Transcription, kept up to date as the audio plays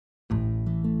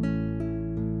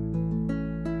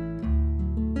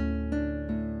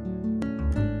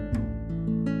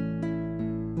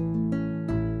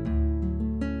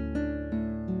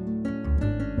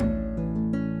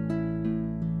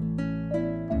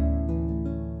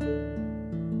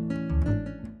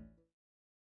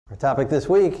topic this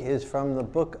week is from the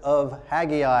Book of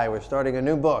Haggai. We're starting a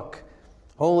new book,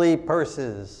 Holy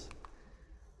Purses.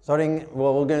 We're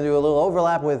going to do a little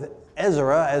overlap with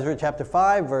Ezra chapter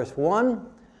 5, verse 1.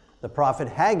 The prophet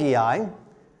Haggai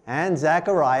and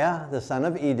Zechariah, the son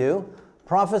of Iddo,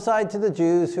 prophesied to the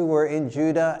Jews who were in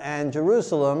Judah and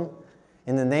Jerusalem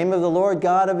in the name of the Lord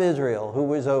God of Israel, who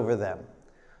was over them.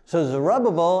 So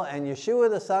Zerubbabel and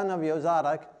Yeshua, the son of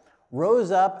Yozadak,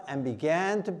 rose up and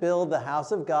began to build the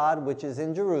house of God, which is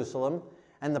in Jerusalem,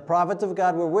 and the prophets of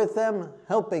God were with them,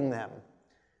 helping them.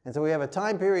 And so we have a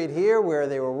time period here where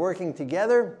they were working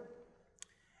together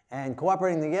and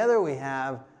cooperating together. We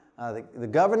have the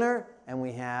governor, and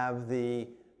we have the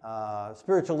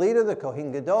spiritual leader, the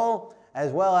Kohen Gadol,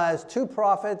 as well as two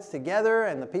prophets together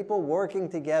and the people working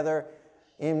together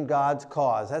in God's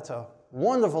cause. That's a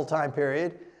wonderful time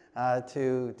period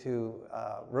to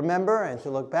remember and to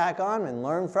look back on and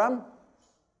learn from,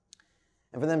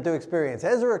 and for them to experience.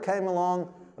 Ezra came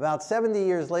along about 70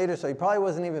 years later, so he probably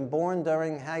wasn't even born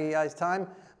during Haggai's time,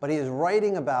 but he is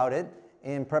writing about it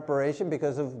in preparation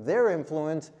because of their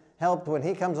influence helped when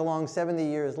he comes along 70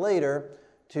 years later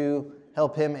to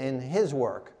help him in his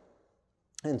work.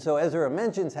 And so Ezra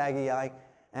mentions Haggai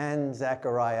and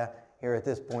Zechariah here at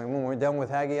this point. When we're done with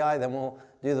Haggai, then we'll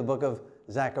do the book of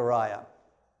Zechariah.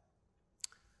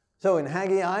 So in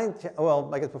Haggai,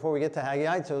 well, I guess before we get to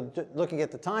Haggai, so looking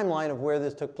at the timeline of where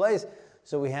this took place,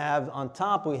 so we have on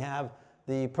top, we have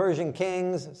the Persian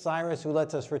kings, Cyrus, who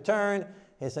lets us return,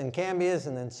 his son Cambius,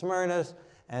 and then Smyrna,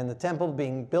 and the temple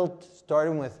being built,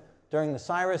 starting with during the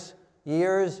Cyrus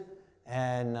years,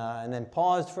 and then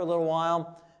paused for a little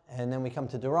while, and then we come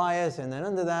to Darius, and then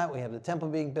under that we have the temple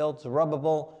being built,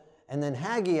 Zerubbabel, and then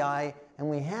Haggai, and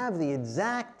we have the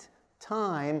exact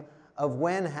time of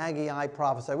when Haggai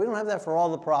prophesied. We don't have that for all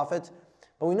the prophets,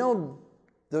 but we know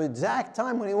the exact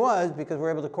time when he was because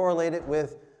we're able to correlate it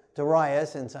with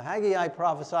Darius. And so Haggai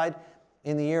prophesied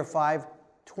in the year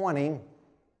 520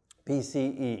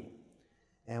 BCE.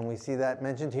 And we see that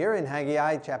mentioned here in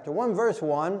Haggai chapter 1, verse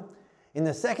 1. In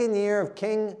the second year of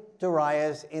King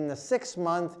Darius, in the 6th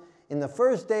month, in the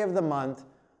first day of the month,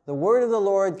 the word of the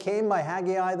Lord came by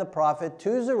Haggai the prophet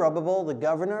to Zerubbabel, the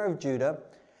governor of Judah,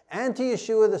 and to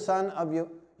Yeshua, the son of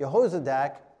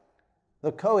Jehozadak,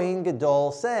 the Kohen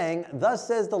Gadol, saying, Thus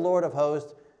says the Lord of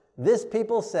hosts, this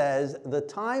people says, the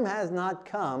time has not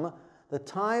come, the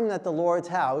time that the Lord's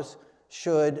house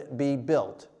should be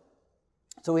built.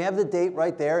 So we have the date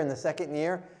right there in the second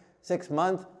year, 6th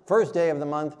month, first day of the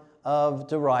month of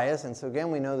Darius. And so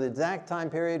again, we know the exact time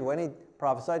period when he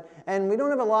prophesied. And we don't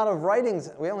have a lot of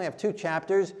writings. We only have 2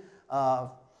 chapters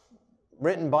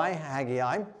written by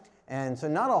Haggai. And so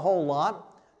not a whole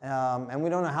lot, and we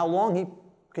don't know how long he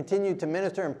continued to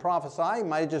minister and prophesy. He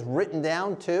might have just written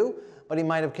down 2, but he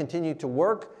might have continued to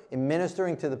work in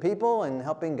ministering to the people and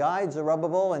helping guide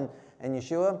Zerubbabel and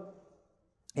Yeshua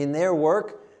in their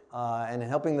work and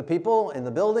helping the people in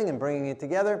the building and bringing it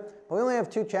together. But we only have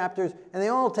 2 chapters, and they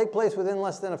all take place within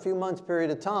less than a few months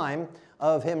period of time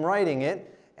of him writing it.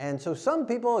 And so some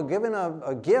people are given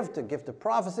a gift of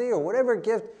prophecy or whatever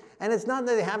gift, and it's not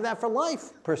that they have that for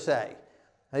life, per se.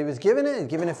 He was given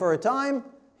it for a time.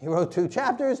 He wrote 2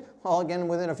 chapters, all again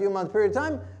within a few months period of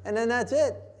time, and then that's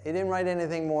it. He didn't write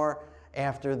anything more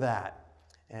after that.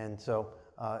 And so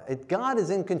God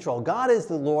is in control. God is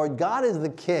the Lord. God is the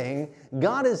King.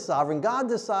 God is sovereign. God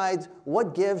decides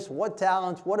what gifts, what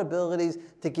talents, what abilities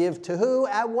to give to who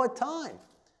at what time.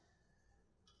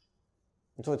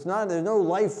 And so there's no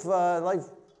life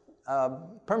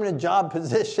permanent job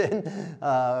position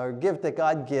or gift that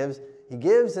God gives. He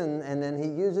gives and then he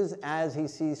uses as he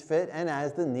sees fit and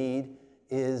as the need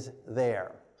is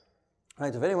there. All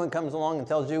right, so if anyone comes along and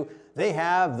tells you they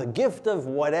have the gift of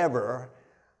whatever,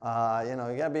 you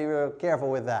got to be real careful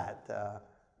with that.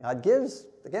 God gives,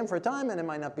 again, for a time, and it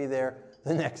might not be there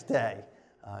the next day.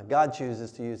 God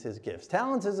chooses to use his gifts.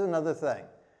 Talents is another thing,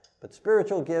 but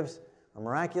spiritual gifts are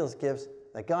miraculous gifts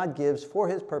that God gives for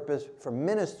his purpose, for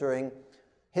ministering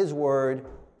his word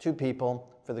to people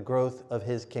for the growth of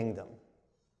his kingdom.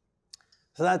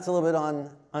 So that's a little bit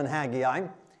on Haggai.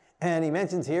 And he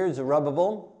mentions here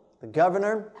Zerubbabel, the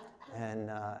governor, and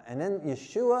then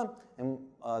Yeshua, and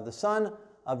the son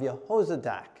of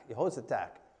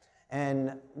Jehozadak.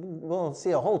 And we'll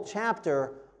see a whole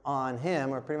chapter on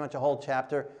him, or pretty much a whole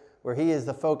chapter where he is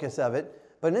the focus of it.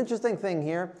 But an interesting thing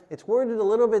here, it's worded a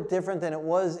little bit different than it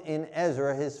was in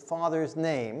Ezra, his father's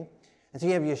name. And so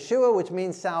you have Yeshua, which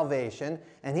means salvation,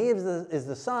 and he is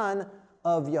the son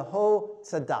of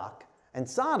Jehozadak. And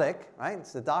Tzaddik, right,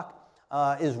 Tzaddik,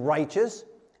 is righteous,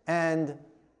 and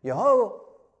Yeho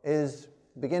is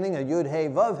beginning a Yud He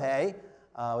Vav He,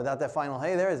 without that final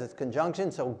hey there, is its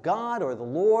conjunction. So God, or the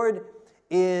Lord,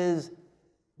 is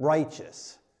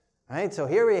righteous. Right? So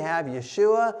here we have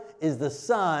Yeshua is the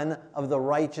Son of the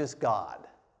righteous God.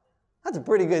 That's a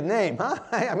pretty good name, huh?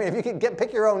 I mean, if you can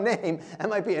pick your own name, that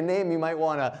might be a name you might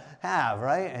want to have,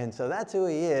 right? And so that's who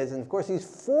he is. And of course, he's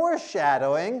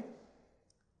foreshadowing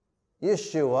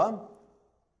Yeshua,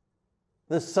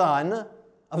 the Son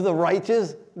of the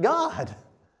righteous God.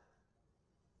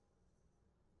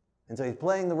 And so he's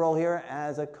playing the role here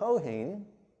as a Kohen,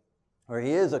 or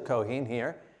he is a Kohen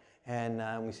here.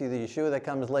 And we see the Yeshua that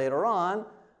comes later on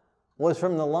was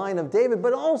from the line of David,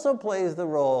 but also plays the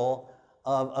role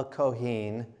of a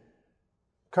Kohen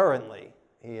currently.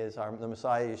 He is the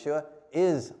Messiah, Yeshua,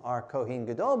 is our Kohen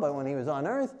Gadol, but when he was on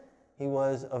earth, he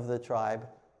was of the tribe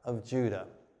of Judah,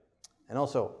 and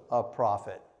also a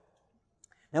prophet.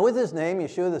 Now with this name,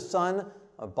 Yeshua, the son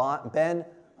of Ben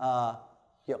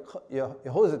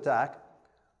Yehozadak,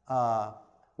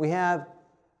 we have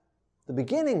the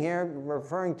beginning here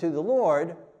referring to the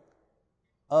Lord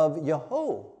of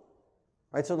Yeho,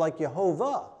 right? So like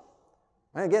Yehovah.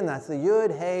 Right? Again, that's the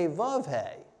Yud, He, Vav,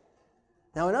 He.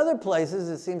 Now in other places,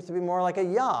 it seems to be more like a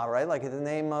Yah, right? Like the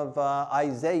name of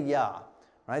Isaiah,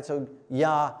 right? So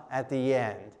Yah at the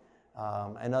end,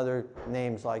 and other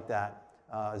names like that.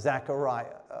 Zechariah,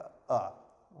 well,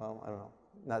 I don't know.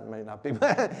 That may not be,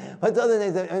 but other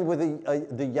names that end with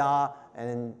the Yah, and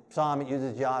in Psalm it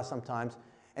uses Yah sometimes.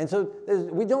 And so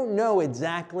we don't know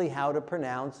exactly how to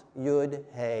pronounce Yud,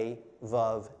 He,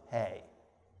 Vav, He.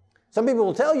 Some people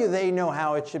will tell you they know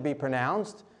how it should be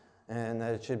pronounced, and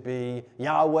that it should be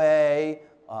Yahweh,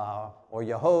 or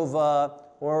Yehovah,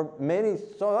 or many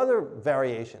other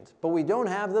variations. But we don't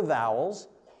have the vowels,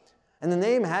 and the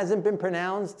name hasn't been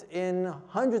pronounced in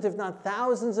hundreds, if not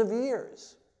thousands of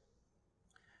years.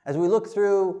 As we look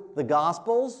through the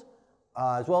Gospels,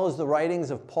 as well as the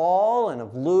writings of Paul and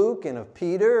of Luke and of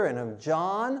Peter and of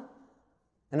John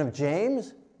and of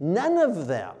James, none of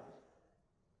them,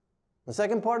 the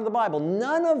second part of the Bible,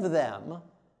 none of them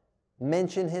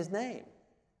mention his name.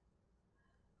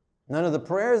 None of the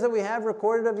prayers that we have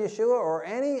recorded of Yeshua or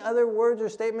any other words or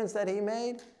statements that he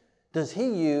made, does he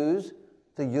use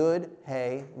the Yud,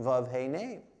 He, Vav, He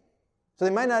name. So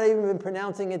they might not even have been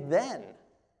pronouncing it then.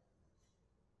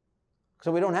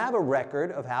 So we don't have a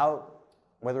record of how,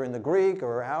 whether in the Greek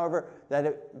or however, that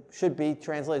it should be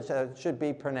translated, that it should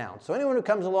be pronounced. So anyone who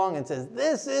comes along and says,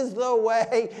 this is the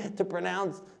way to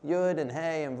pronounce Yud and He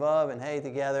and Vav and He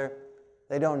together,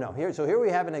 they don't know. So here we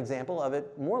have an example of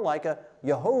it more like a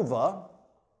Yehovah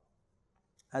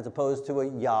as opposed to a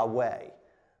Yahweh.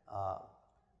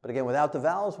 But again, without the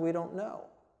vowels, we don't know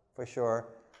for sure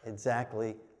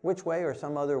exactly which way or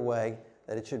some other way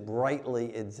that it should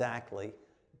rightly exactly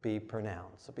be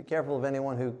pronounced. So be careful of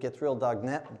anyone who gets real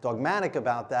dogmatic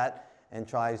about that and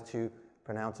tries to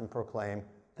pronounce and proclaim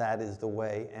that is the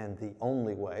way and the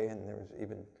only way. And there's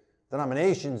even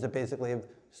denominations that basically have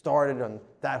started on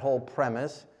that whole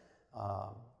premise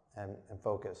and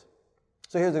focus.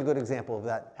 So here's a good example of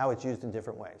that, how it's used in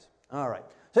different ways. All right.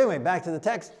 So anyway, back to the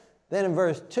text. Then in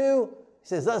verse 2, he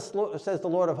says, thus says the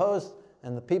Lord of hosts,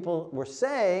 and the people were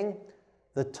saying,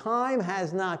 the time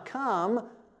has not come,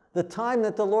 the time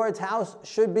that the Lord's house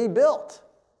should be built.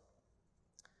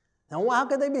 Now, how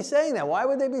could they be saying that? Why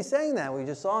would they be saying that? We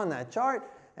just saw in that chart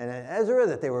and in Ezra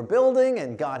that they were building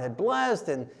and God had blessed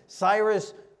and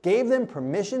Cyrus gave them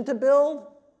permission to build.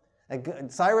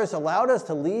 And Cyrus allowed us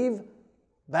to leave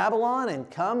Babylon and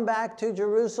come back to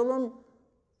Jerusalem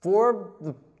for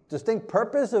the distinct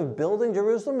purpose of building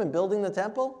Jerusalem and building the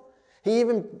temple. He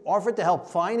even offered to help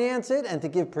finance it and to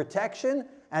give protection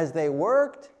as they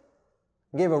worked.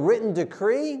 Gave a written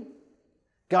decree.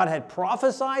 God had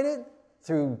prophesied it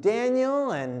through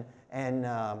Daniel and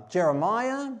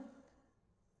Jeremiah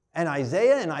and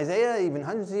Isaiah. And Isaiah, even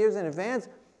hundreds of years in advance,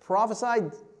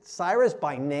 prophesied Cyrus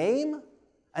by name,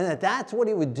 and that's what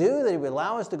he would do, that he would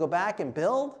allow us to go back and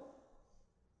build.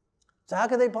 So how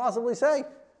could they possibly say,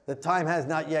 the time has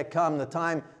not yet come, the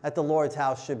time that the Lord's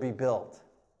house should be built?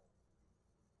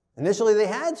 Initially they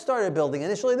had started building.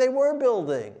 Initially they were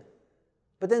building.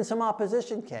 But then some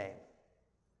opposition came.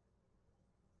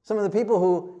 Some of the people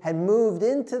who had moved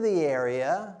into the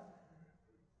area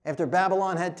after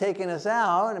Babylon had taken us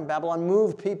out and Babylon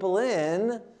moved people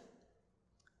in,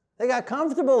 they got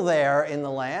comfortable there in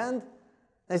the land.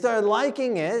 They started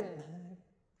liking it,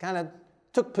 kind of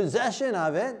took possession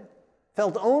of it,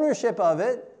 felt ownership of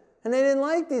it, and they didn't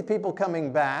like these people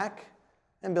coming back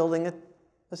and building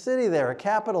a city there, a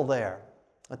capital there,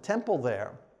 a temple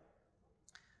there.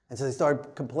 And so they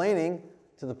started complaining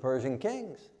to the Persian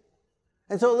kings.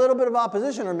 And so a little bit of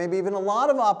opposition, or maybe even a lot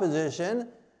of opposition,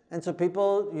 and so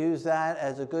people use that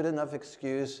as a good enough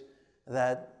excuse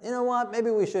that, you know what, maybe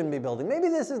we shouldn't be building. Maybe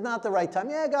this is not the right time.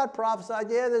 Yeah, God prophesied.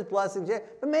 Yeah, there's blessings. Yeah,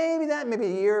 but maybe a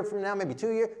year from now, maybe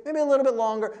 2 years, maybe a little bit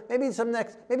longer, maybe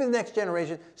the next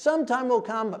generation. Sometime will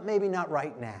come, but maybe not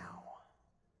right now.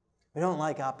 We don't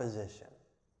like opposition.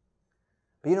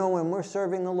 But you know, when we're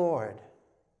serving the Lord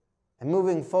and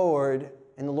moving forward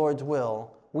in the Lord's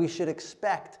will, we should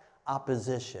expect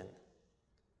opposition.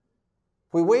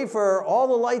 If we wait for all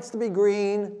the lights to be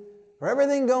green, for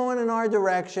everything going in our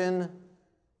direction,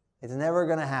 it's never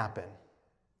going to happen.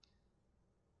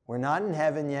 We're not in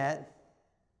heaven yet.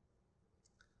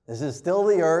 This is still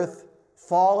the earth,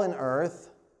 fallen earth.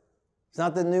 It's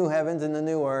not the new heavens and the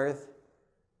new earth.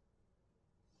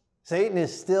 Satan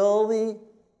is still the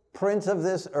prince of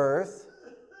this earth.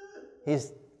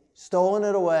 He's stolen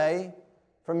it away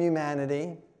from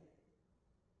humanity.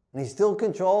 And he still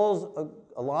controls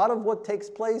a lot of what takes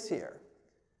place here.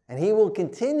 And he will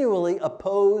continually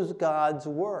oppose God's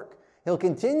work. He'll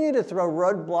continue to throw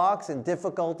roadblocks and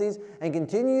difficulties and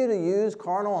continue to use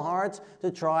carnal hearts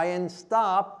to try and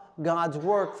stop God's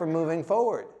work from moving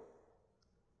forward.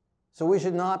 So we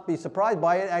should not be surprised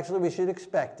by it. Actually, we should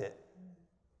expect it.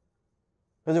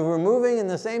 Because if we're moving in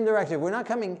the same direction, if we're not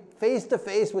coming face to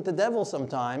face with the devil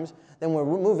sometimes, then we're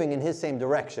moving in his same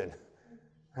direction.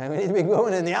 Right? We need to be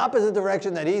going in the opposite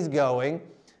direction that he's going.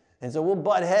 And so we'll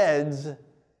butt heads.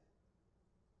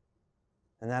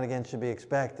 And that, again, should be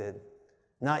expected.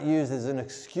 Not used as an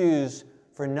excuse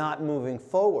for not moving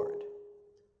forward.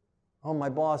 Oh, my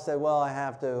boss said, well, I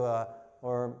have to,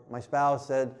 or my spouse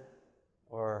said,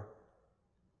 or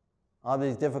all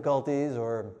these difficulties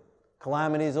or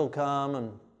calamities will come,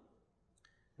 and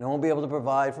I won't be able to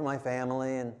provide for my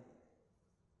family, and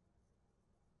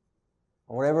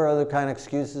whatever other kind of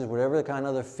excuses, whatever kind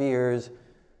of other fears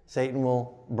Satan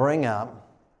will bring up.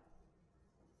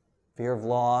 Fear of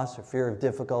loss, or fear of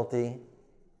difficulty,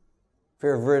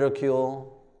 fear of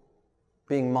ridicule,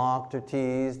 being mocked or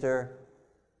teased, or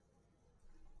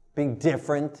being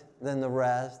different than the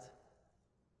rest,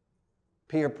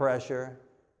 peer pressure.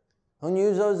 Don't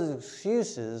use those as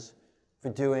excuses for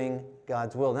doing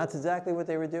God's will. And that's exactly what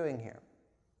they were doing here.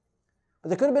 But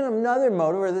there could have been another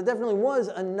motive, or there definitely was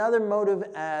another motive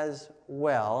as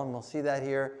well, and we'll see that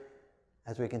here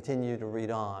as we continue to read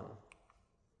on.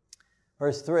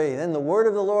 Verse 3, then the word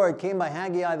of the Lord came by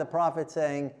Haggai the prophet,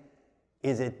 saying,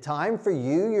 is it time for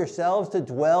you yourselves to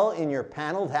dwell in your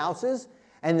paneled houses,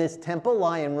 and this temple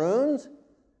lie in ruins?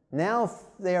 Now,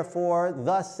 therefore,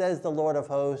 thus says the Lord of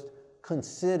hosts,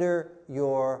 consider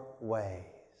your ways.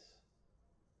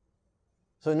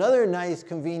 So another nice,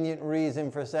 convenient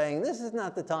reason for saying this is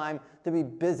not the time to be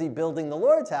busy building the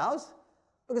Lord's house,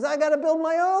 because I got to build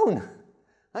my own.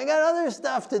 I got other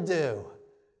stuff to do.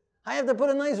 I have to put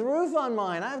a nice roof on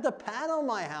mine. I have to panel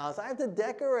my house. I have to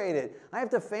decorate it. I have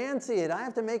to fancy it. I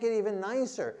have to make it even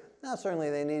nicer. Now,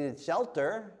 certainly they needed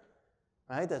shelter,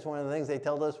 right? That's one of the things they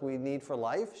told us we need for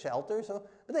life, shelter. So,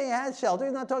 but they had shelter.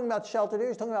 He's not talking about shelter here.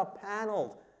 He's talking about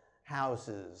paneled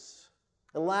houses,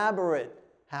 elaborate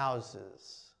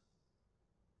houses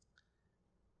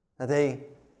that they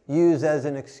use as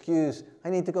an excuse. I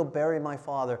need to go bury my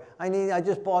father. I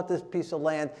just bought this piece of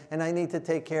land, and I need to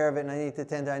take care of it, and I need to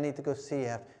tend to it. I need to go see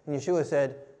it. And Yeshua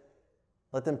said,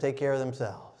 let them take care of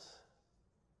themselves.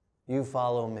 You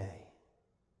follow me.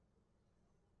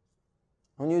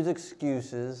 Don't use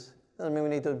excuses. Doesn't mean we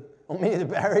need to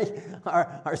bury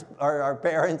our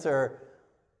parents,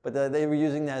 but they were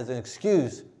using that as an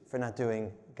excuse for not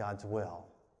doing God's will.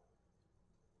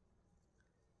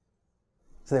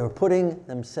 So they were putting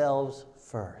themselves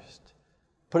first,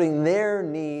 putting their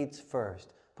needs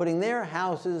first, putting their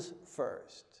houses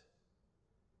first.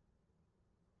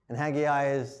 And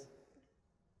Haggai is,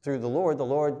 through the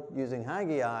Lord using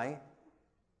Haggai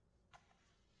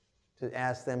to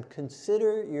ask them,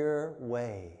 consider your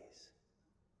ways.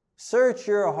 Search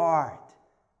your heart.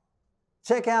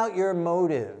 Check out your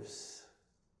motives.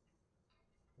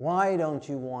 Why don't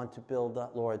you want to build the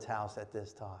Lord's house at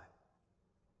this time?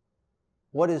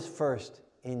 What is first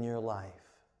in your life?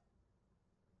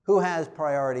 Who has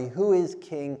priority? Who is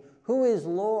king? Who is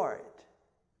Lord?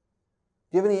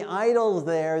 Do you have any idols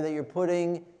there that you're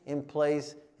putting in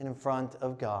place in front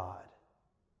of God?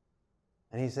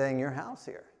 And he's saying, your house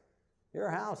here. Your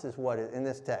house is what in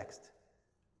this text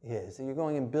is. So you're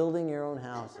going and building your own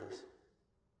houses.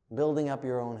 Building up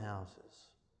your own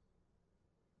houses.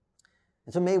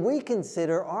 And so may we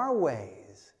consider our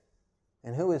ways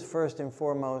and who is first and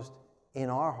foremost in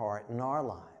our heart, in our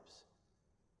lives.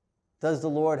 Does the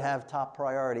Lord have top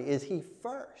priority? Is he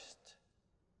first?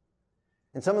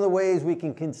 And some of the ways we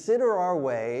can consider our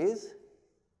ways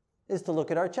is to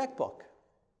look at our checkbook.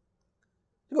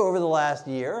 To go over the last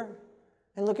year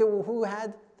and look at who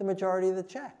had the majority of the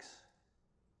checks.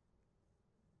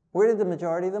 Where did the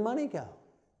majority of the money go?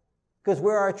 Because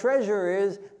where our treasure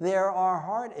is, there our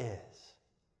heart is.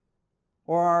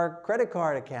 Or our credit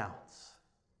card accounts.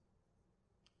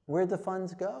 Where'd the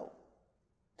funds go?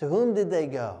 To whom did they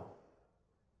go?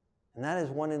 And that is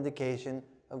one indication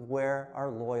of where our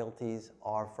loyalties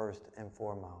are first and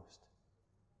foremost.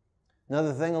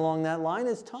 Another thing along that line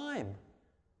is time.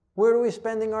 Where are we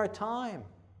spending our time?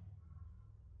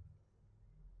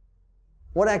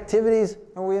 What activities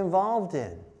are we involved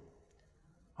in?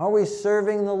 Are we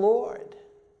serving the Lord?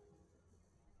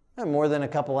 And more than a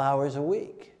couple hours a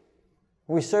week.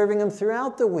 Are we serving Him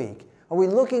throughout the week? Are we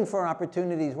looking for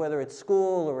opportunities, whether it's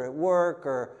school or at work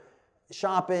or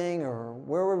shopping or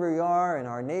wherever we are in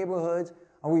our neighborhoods?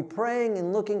 Are we praying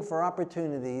and looking for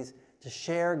opportunities to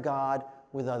share God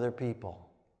with other people?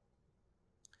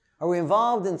 Are we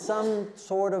involved in some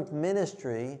sort of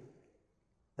ministry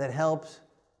that helps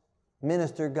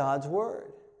minister God's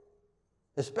Word?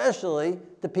 Especially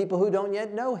to people who don't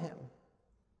yet know Him.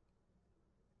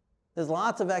 There's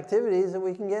lots of activities that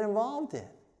we can get involved in.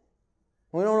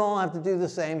 We don't all have to do the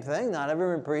same thing. Not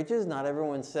everyone preaches, not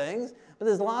everyone sings, but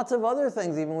there's lots of other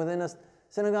things even within a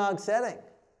synagogue setting.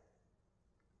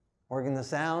 Working the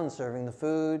sound, serving the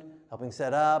food, helping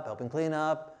set up, helping clean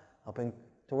up, helping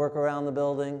to work around the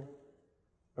building,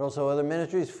 but also other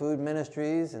ministries, food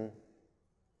ministries and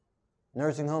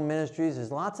nursing home ministries.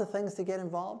 There's lots of things to get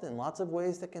involved in, lots of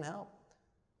ways that can help.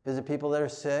 Visit people that are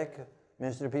sick,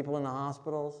 minister to people in the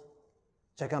hospitals,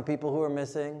 check on people who are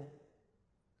missing,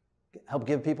 help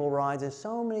give people rides. There's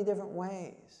so many different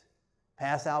ways.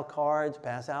 Pass out cards,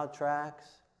 pass out tracts,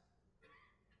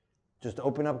 just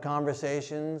open up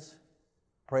conversations,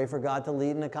 pray for God to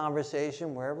lead in a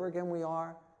conversation, wherever again we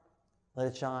are, let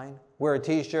it shine. Wear a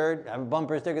t-shirt, have a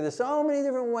bumper sticker. There's so many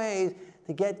different ways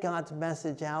to get God's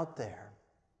message out there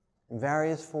in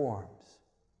various forms.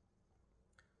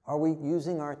 Are we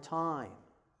using our time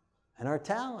and our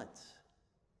talents?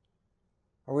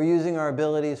 Are we using our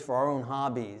abilities for our own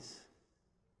hobbies,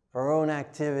 for our own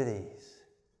activities,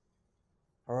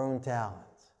 for our own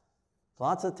talents?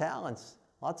 Lots of talents,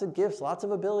 lots of gifts, lots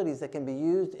of abilities that can be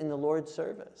used in the Lord's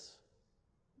service.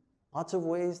 Lots of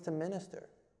ways to minister.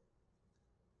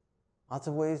 Lots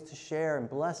of ways to share and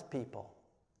bless people.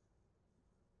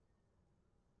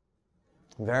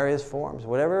 In various forms,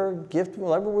 whatever gift,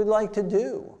 whatever we'd like to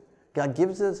do. God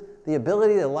gives us the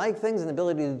ability to like things and the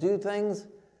ability to do things,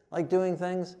 like doing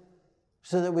things,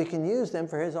 so that we can use them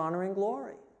for His honor and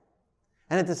glory.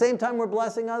 And at the same time we're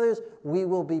blessing others, we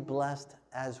will be blessed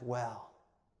as well.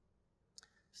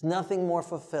 There's nothing more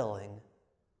fulfilling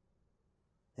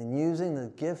than using the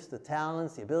gifts, the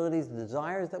talents, the abilities, the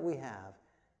desires that we have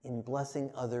in blessing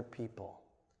other people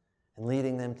and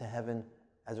leading them to heaven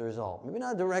as a result. Maybe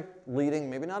not direct leading,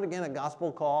 maybe not again a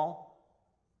gospel call,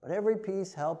 but every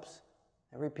piece helps,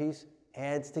 every piece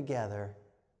adds together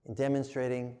in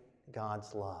demonstrating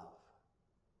God's love.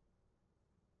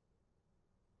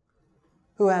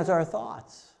 Who has our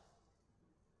thoughts?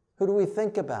 Who do we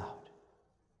think about?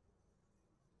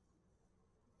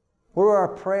 What do our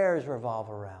prayers revolve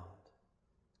around?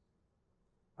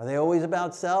 Are they always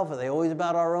about self? Are they always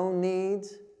about our own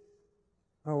needs?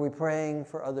 Or are we praying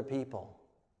for other people?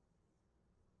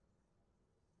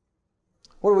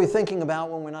 What are we thinking about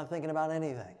when we're not thinking about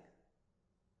anything?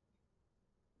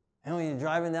 And when you're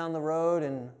driving down the road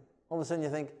and all of a sudden you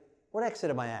think, what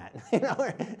exit am I at?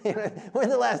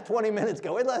 Where'd the last 20 minutes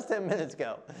go? Where'd the last 10 minutes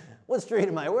go? What street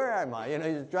am I? Where am I? You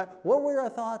just drive. What were our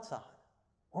thoughts on?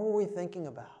 What were we thinking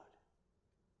about?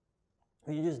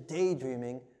 Are you just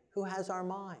daydreaming? Who has our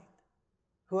mind?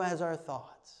 Who has our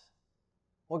thoughts?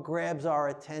 What grabs our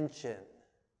attention?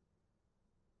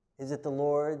 Is it the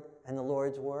Lord and the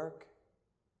Lord's work?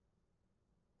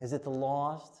 Is it the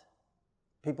lost?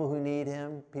 People who need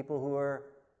Him? People who are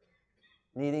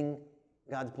needing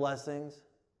God's blessings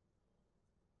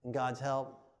and God's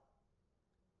help?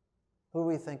 Who do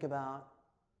we think about?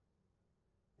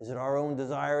 Is it our own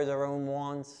desires, our own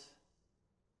wants?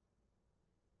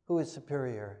 Who is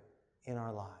superior in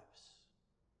our lives?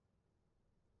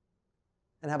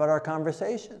 And how about our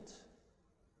conversations?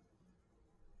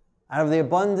 Out of the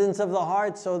abundance of the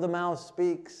heart, so the mouth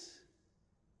speaks.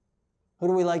 Who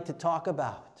do we like to talk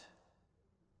about?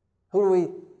 Who do we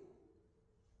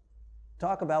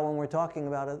talk about when we're talking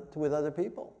about it with other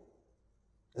people?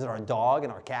 Is it our dog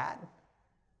and our cat?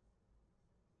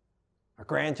 Our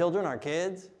grandchildren, our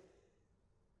kids?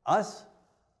 Us?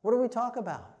 What do we talk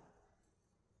about?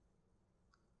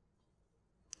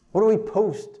 What do we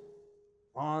post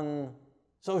on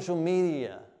social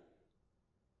media?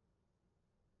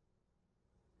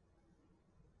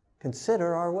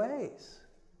 Consider our ways.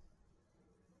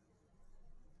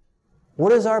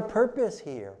 What is our purpose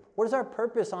here? What is our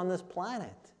purpose on this planet?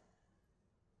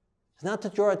 It's not to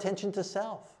draw attention to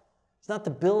self. It's not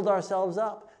to build ourselves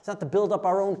up. It's not to build up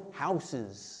our own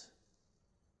houses.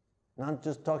 Not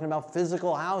just talking about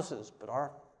physical houses, but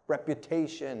our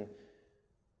reputation,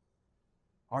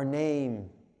 our name,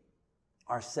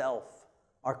 our self,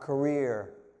 our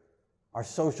career, our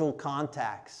social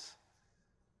contacts.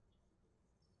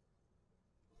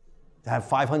 To have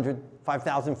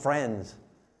 5,000 friends.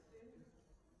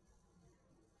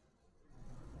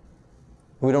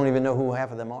 We don't even know who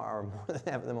half of them are, or more than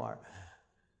half of them are.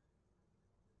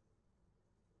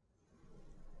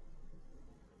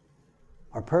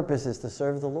 Our purpose is to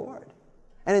serve the Lord.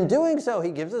 And in doing so, He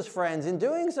gives us friends. In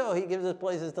doing so, He gives us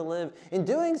places to live. In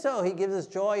doing so, He gives us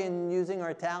joy in using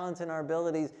our talents and our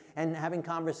abilities and having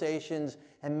conversations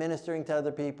and ministering to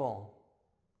other people.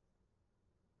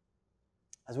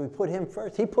 As we put Him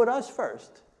first, He put us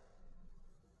first.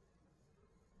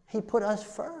 He put us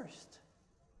first.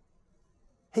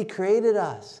 He created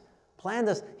us, planned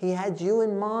us. He had you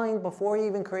in mind before He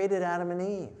even created Adam and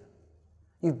Eve.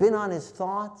 You've been on His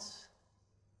thoughts.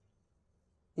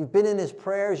 You've been in His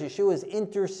prayers. Yeshua is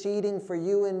interceding for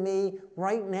you and me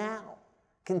right now,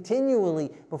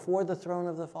 continually before the throne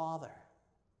of the Father.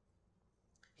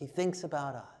 He thinks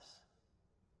about us.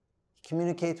 He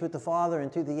communicates with the Father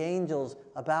and to the angels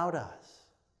about us.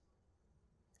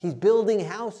 He's building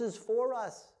houses for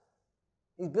us.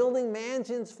 He's building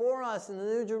mansions for us in the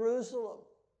New Jerusalem.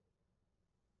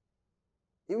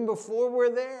 Even before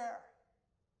we're there,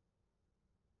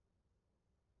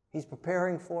 He's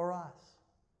preparing for us.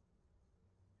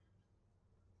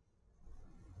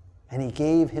 And He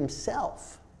gave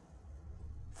Himself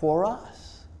for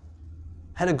us.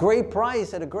 At a great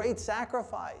price, at a great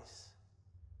sacrifice.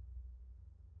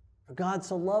 For God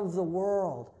so loved the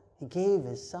world, He gave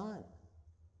His Son.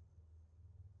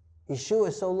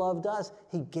 Yeshua so loved us,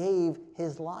 He gave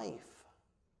His life.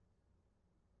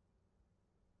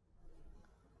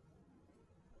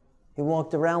 He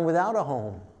walked around without a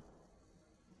home,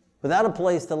 without a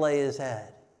place to lay His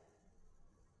head.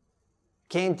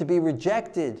 Came to be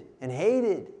rejected and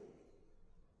hated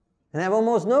and have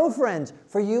almost no friends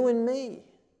for you and me,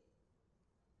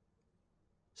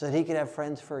 so that He could have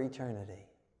friends for eternity.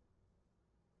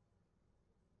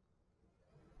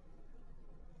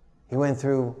 He went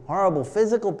through horrible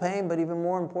physical pain, but even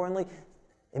more importantly,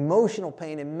 emotional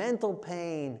pain and mental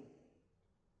pain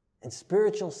and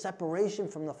spiritual separation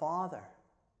from the Father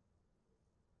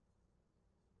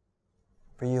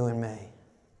for you and me.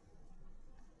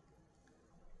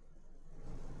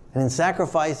 And in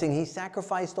sacrificing, He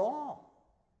sacrificed all.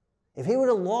 If He would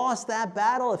have lost that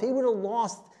battle, if He would have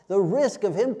lost the risk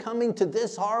of Him coming to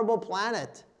this horrible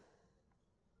planet,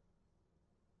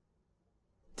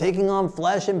 taking on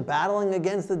flesh and battling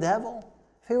against the devil,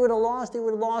 if He would have lost, He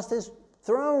would have lost His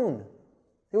throne.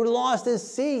 He would have lost His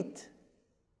seat.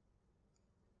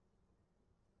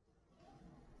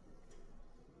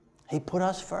 He put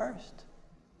us first.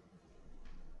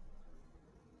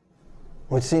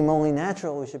 It would seem only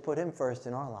natural we should put Him first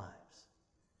in our lives.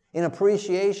 In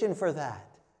appreciation for that.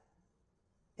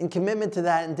 In commitment to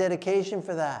that and dedication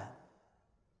for that.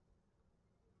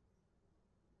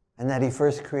 And that He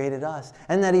first created us.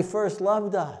 And that He first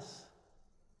loved us.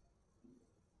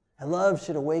 And love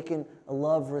should awaken a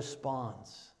love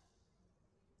response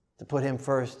to put Him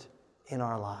first in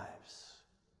our lives.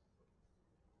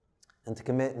 And to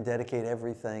commit and dedicate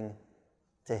everything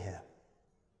to Him.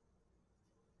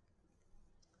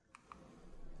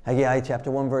 Haggai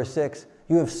chapter 1 verse 6.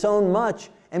 You have sown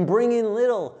much and bring in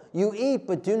little. You eat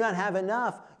but do not have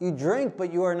enough. You drink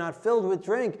but you are not filled with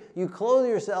drink. You clothe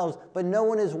yourselves but no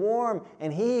one is warm.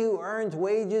 And he who earns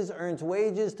wages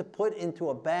to put into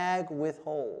a bag with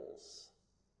holes.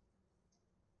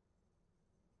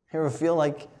 Ever feel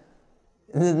like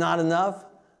this is not enough?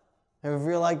 Ever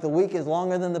feel like the week is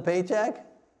longer than the paycheck?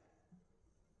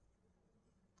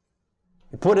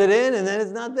 You put it in and then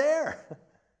it's not there.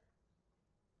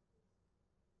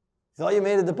 You thought you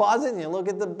made a deposit and you look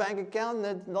at the bank account and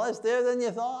there's less there than you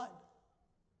thought.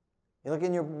 You look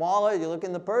in your wallet, you look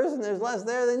in the purse and there's less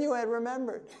there than you had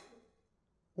remembered.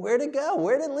 Where'd it go?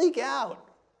 Where did it leak out?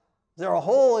 Is there a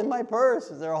hole in my purse?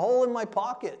 Is there a hole in my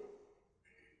pocket?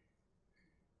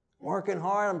 I'm working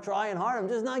hard, I'm trying hard, I'm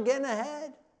just not getting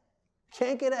ahead.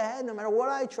 Can't get ahead no matter what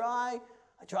I try.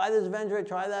 I try this venture, I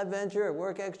try that venture, I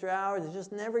work extra hours, it's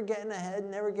just never getting ahead,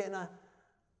 never getting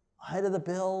ahead of the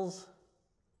bills.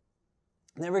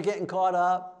 never getting caught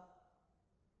up,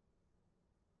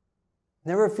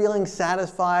 never feeling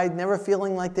satisfied, never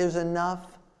feeling like there's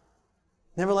enough,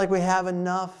 never like we have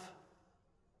enough.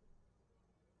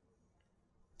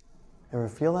 Ever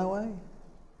feel that way?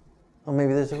 Well,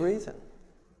 maybe there's a reason.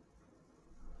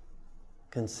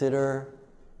 Consider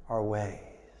our ways.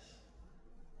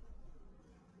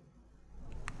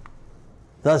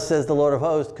 Thus says the Lord of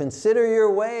hosts, consider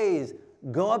your ways.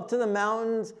 Go up to the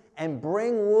mountains and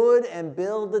bring wood and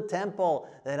build the temple,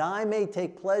 that I may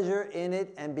take pleasure in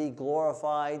it and be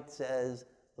glorified, says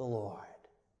the Lord.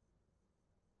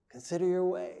 Consider your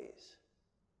ways.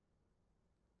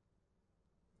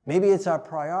 Maybe it's our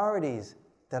priorities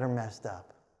that are messed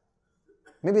up.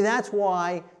 Maybe that's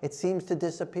why it seems to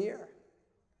disappear.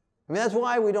 Maybe that's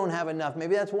why we don't have enough.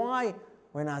 Maybe that's why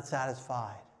we're not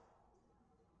satisfied.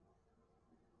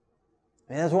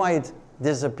 Maybe that's why it's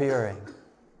disappearing.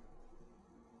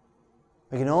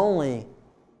 We can only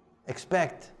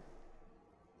expect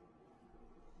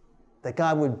that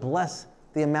God would bless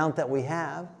the amount that we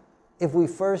have if we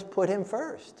first put Him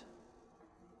first.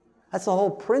 That's the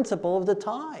whole principle of the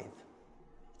tithe.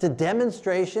 It's a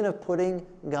demonstration of putting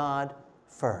God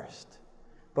first.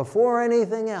 Before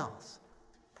anything else,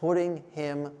 putting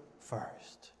Him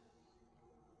first.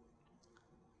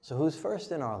 So who's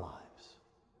first in our lives?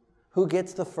 Who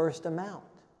gets the first amount?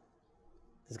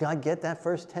 Does God get that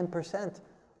first 10%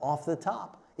 off the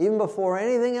top, even before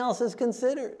anything else is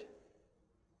considered?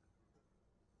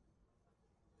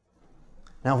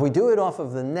 Now, if we do it off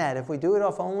of the net, if we do it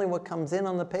off only what comes in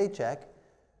on the paycheck,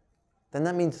 then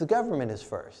that means the government is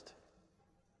first,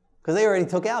 because they already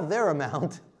took out their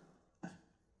amount. But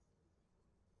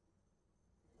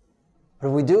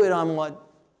if we do it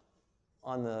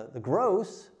on the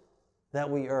gross that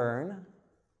we earn,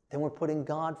 then we're putting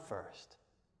God first,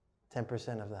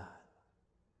 10% of that,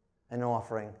 and an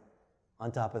offering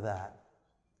on top of that.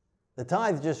 The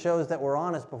tithe just shows that we're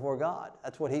honest before God.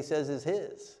 That's what He says is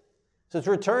His. So it's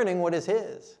returning what is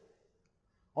His.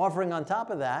 Offering on top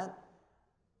of that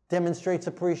demonstrates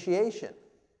appreciation.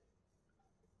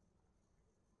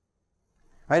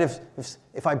 Right?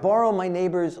 If I borrow my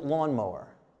neighbor's lawnmower,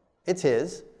 it's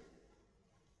his,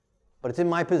 but it's in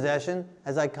my possession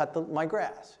as I cut my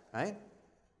grass, right?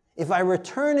 If I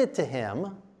return it to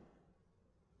him,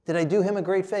 did I do him a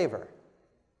great favor?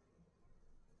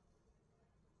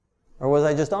 Or was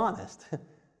I just honest?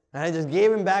 And I just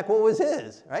gave him back what was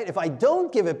his, right? If I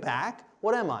don't give it back,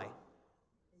 what am I?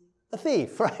 A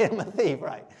thief, right? I'm a thief,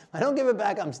 right? If I don't give it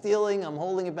back, I'm stealing, I'm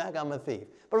holding it back, I'm a thief.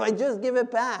 But if I just give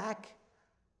it back,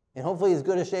 and hopefully as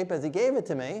good a shape as he gave it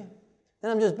to me, then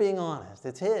I'm just being honest.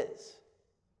 It's his.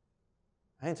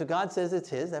 Right? So God says it's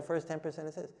his. That first 10%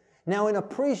 is his. Now, in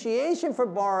appreciation for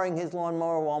borrowing his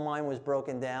lawnmower while mine was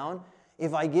broken down,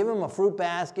 if I give him a fruit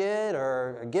basket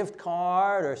or a gift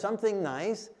card or something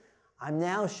nice, I'm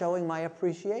now showing my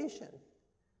appreciation.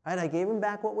 Right? I gave him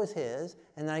back what was his,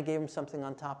 and then I gave him something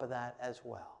on top of that as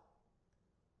well.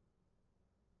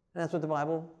 And that's what the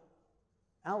Bible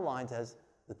outlines as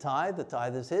the tithe. The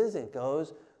tithe is his. It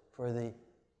goes for the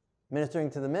ministering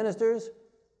to the ministers,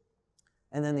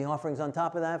 and then the offerings on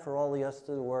top of that for all the rest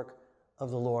of the work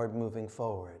of the Lord moving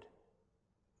forward.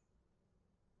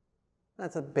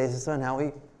 That's the basis on how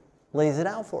he lays it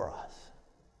out for us.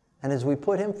 And as we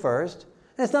put him first,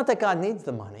 and it's not that God needs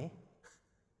the money.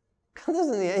 God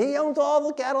doesn't need it. He owns all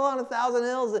the cattle on 1,000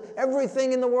 hills.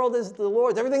 Everything in the world is the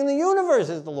Lord's. Everything in the universe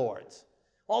is the Lord's.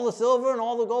 All the silver and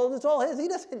all the gold, it's all his. He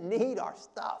doesn't need our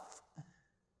stuff.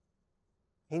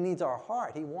 He needs our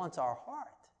heart. He wants our heart.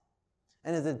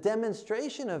 And as a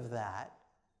demonstration of that,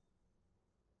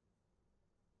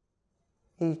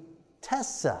 he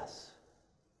tests us.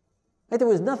 Right? There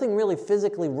was nothing really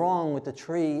physically wrong with the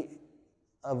tree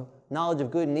of knowledge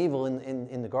of good and evil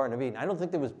in the Garden of Eden. I don't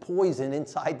think there was poison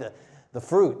inside the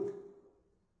fruit.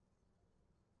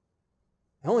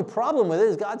 The only problem with it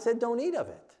is God said don't eat of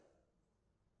it.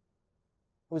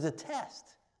 It was a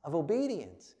test of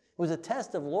obedience. It was a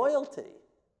test of loyalty. It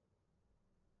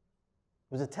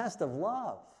was a test of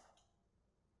love.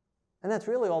 And that's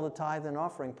really all the tithe and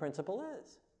offering principle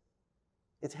is.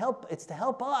 It's to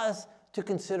help us to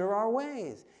consider our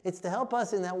ways. It's to help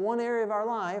us in that one area of our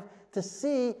life to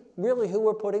see really who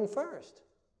we're putting first.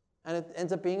 And it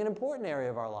ends up being an important area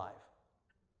of our life.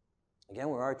 Again,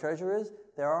 where our treasure is,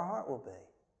 there our heart will be.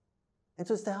 And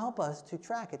so it's to help us to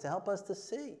track. It's to help us to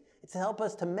see. It's to help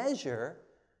us to measure,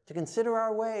 to consider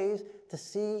our ways, to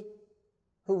see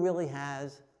who really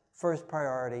has first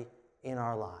priority in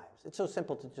our lives. It's so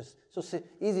simple to so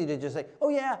easy to just say, oh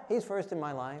yeah, he's first in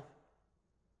my life.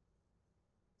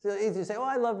 It's easy to say, oh,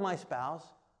 I love my spouse.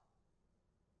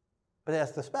 But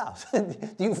ask the spouse, do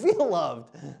you feel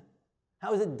loved?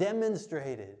 How is it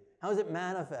demonstrated? How is it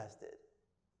manifested?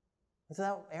 And so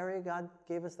that area, God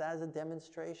gave us that as a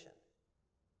demonstration.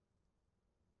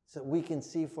 So we can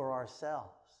see for ourselves.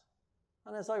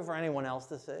 Not necessarily for anyone else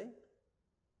to see,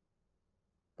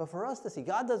 but for us to see.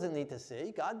 God doesn't need to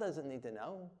see. God doesn't need to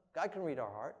know. God can read our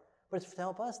heart. But it's to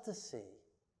help us to see.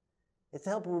 It's to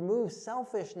help remove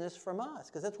selfishness from us,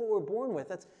 because that's what we're born with.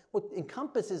 That's what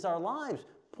encompasses our lives.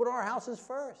 Put our houses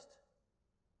first.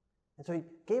 And so he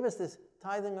gave us this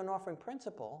tithing and offering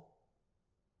principle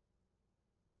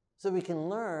so we can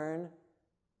learn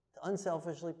to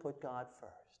unselfishly put God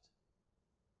first.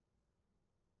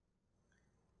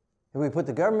 If we put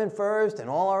the government first and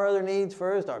all our other needs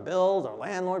first, our bills, our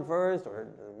landlord first, or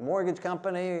mortgage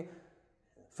company,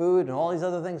 food, and all these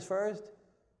other things first,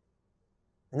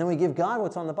 and then we give God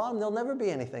what's on the bottom, there'll never be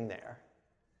anything there.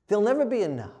 There'll never be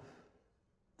enough.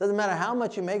 Doesn't matter how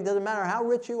much you make, doesn't matter how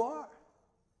rich you are.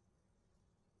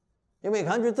 You make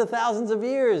hundreds of thousands of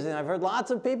years, and I've heard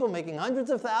lots of people making hundreds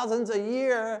of thousands a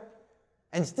year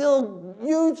and still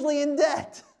hugely in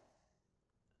debt.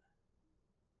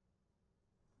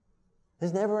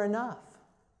 There's never enough.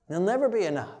 There'll never be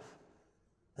enough.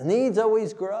 The needs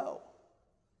always grow.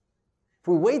 If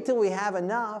we wait till we have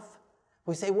enough,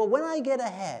 we say, well, when I get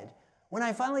ahead, when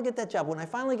I finally get that job, when I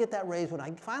finally get that raise, when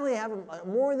I finally have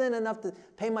more than enough to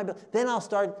pay my bill, then I'll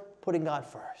start putting God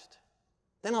first.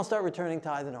 Then I'll start returning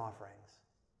tithe and offerings.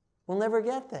 We'll never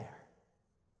get there.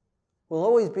 We'll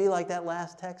always be like that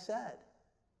last text said,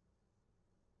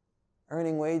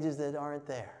 earning wages that aren't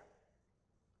there.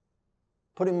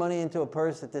 Putting money into a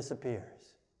purse that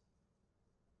disappears.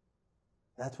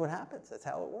 That's what happens. That's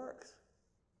how it works.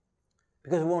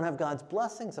 Because we won't have God's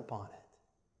blessings upon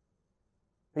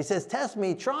it. He says, test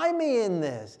me, try me in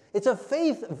this. It's a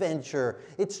faith venture.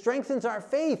 It strengthens our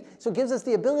faith. So it gives us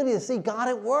the ability to see God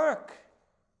at work.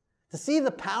 To see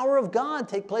the power of God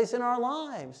take place in our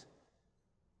lives.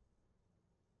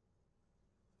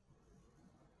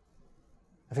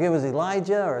 I forget if it was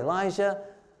Elijah or Elijah,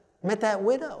 met that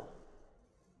widow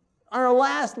on her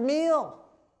last meal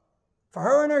for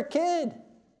her and her kid.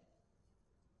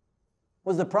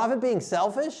 Was the prophet being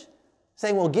selfish?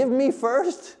 Saying, well, give me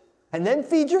first and then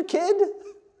feed your kid?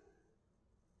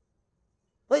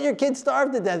 Let your kid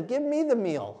starve to death. Give me the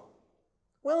meal.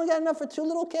 We only got enough for 2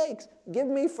 little cakes. Give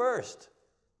me first.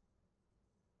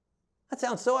 That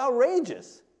sounds so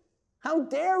outrageous. How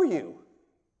dare you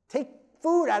take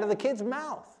food out of the kid's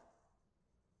mouth?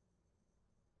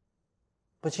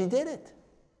 But she did it.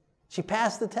 She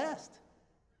passed the test.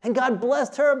 And God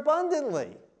blessed her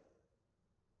abundantly.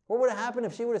 What would have happened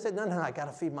if she would have said, no, I got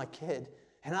to feed my kid,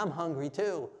 and I'm hungry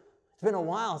too. It's been a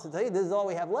while since this is all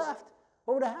we have left.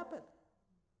 What would have happened?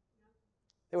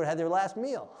 They would have had their last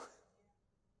meal.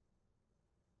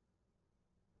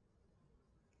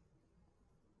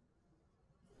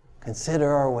 Consider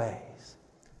our ways.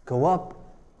 Go up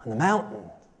on the mountain.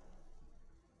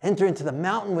 Enter into the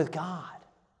mountain with God.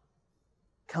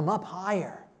 Come up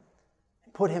higher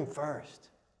and put him first.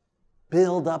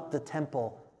 Build up the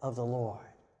temple of the Lord.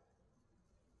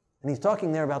 And he's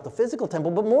talking there about the physical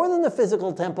temple, but more than the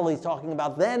physical temple, he's talking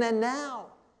about then and now.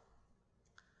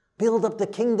 Build up the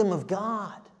kingdom of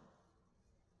God.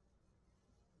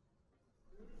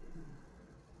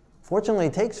 Fortunately,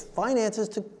 it takes finances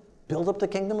to build up the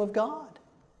kingdom of God.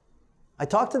 I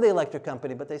talked to the electric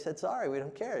company, but they said, sorry, we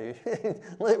don't care.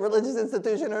 Religious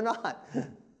institution or not.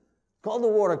 Called the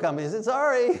water company. They said,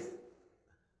 sorry.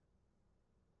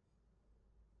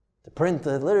 To print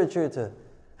the literature, to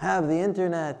have the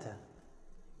internet.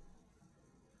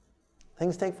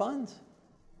 Things take funds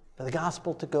for the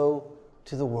gospel to go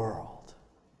to the world.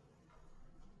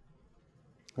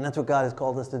 And that's what God has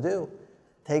called us to do.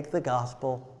 Take the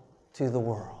gospel to the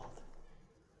world.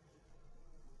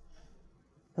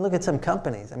 And look at some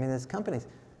companies. I mean, there's companies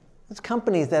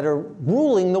that are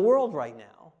ruling the world right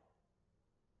now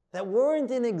that weren't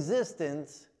in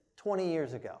existence 20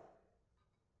 years ago.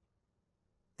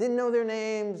 Didn't know their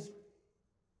names,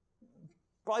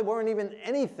 probably weren't even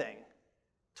anything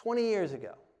 20 years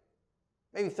ago.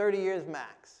 Maybe 30 years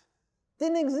max.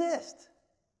 Didn't exist.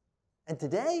 And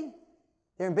today,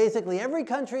 they're in basically every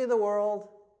country of the world.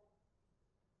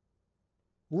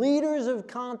 Leaders of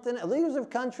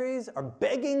countries are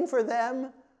begging for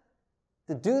them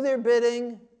to do their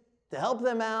bidding, to help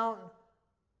them out,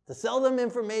 to sell them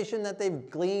information that they've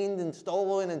gleaned and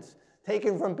stolen and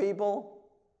taken from people.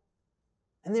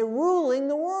 And they're ruling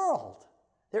the world.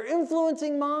 They're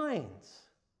influencing minds.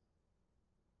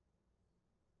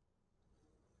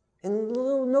 In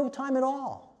no time at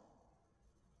all.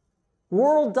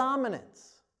 World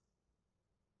dominance.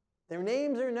 Their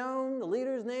names are known, the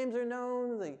leaders' names are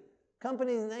known, the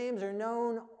companies' names are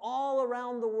known all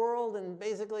around the world in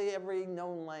basically every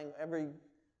known language, every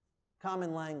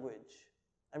common language,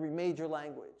 every major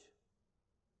language.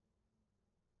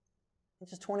 In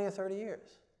just 20 or 30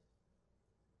 years.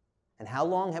 And how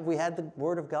long have we had the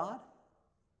Word of God?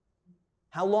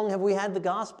 How long have we had the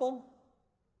gospel?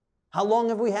 How long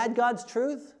have we had God's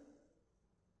truth?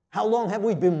 How long have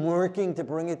we been working to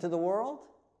bring it to the world?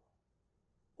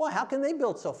 Why, how can they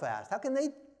build so fast? How can they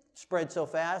spread so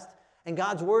fast and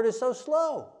God's Word is so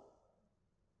slow?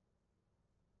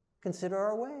 Consider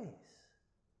our ways.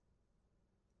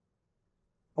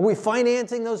 Are we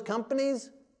financing those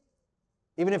companies?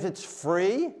 Even if it's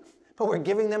free, but we're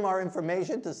giving them our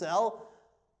information to sell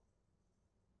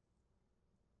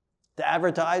to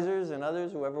advertisers and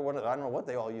others, whoever wanted. I don't know what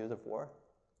they all use it for.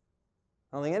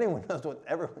 I don't think anyone knows what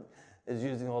everyone is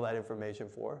using all that information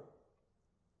for.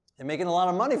 They're making a lot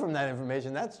of money from that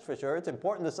information, that's for sure. It's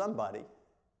important to somebody.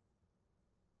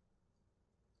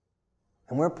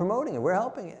 And we're promoting it, we're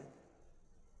helping it,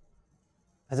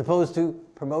 as opposed to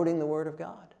promoting the Word of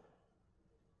God.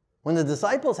 When the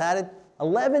disciples had it,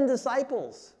 11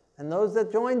 disciples and those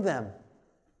that joined them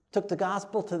took the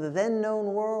gospel to the then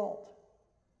known world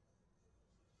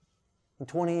in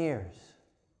 20 years.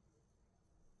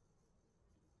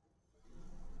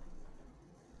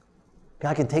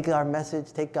 God can take our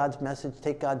message, take God's message,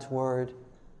 take God's word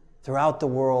throughout the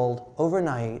world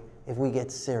overnight if we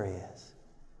get serious.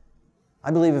 I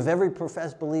believe if every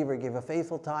professed believer gave a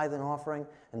faithful tithe and offering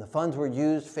and the funds were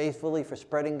used faithfully for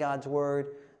spreading God's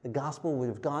word, the gospel would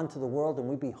have gone to the world and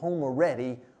we'd be home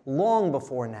already long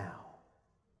before now.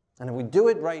 And if we do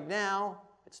it right now,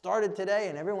 it started today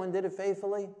and everyone did it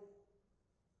faithfully,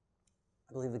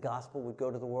 I believe the gospel would go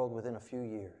to the world within a few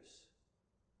years.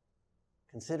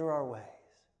 Consider our ways.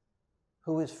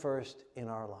 Who is first in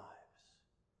our lives?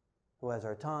 Who has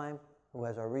our time? Who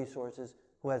has our resources?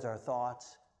 Who has our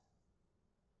thoughts?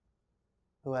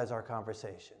 Who has our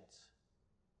conversations?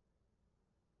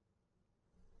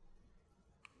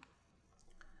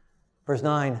 Verse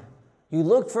 9, you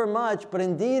looked for much, but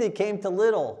indeed it came to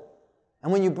little.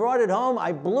 And when you brought it home,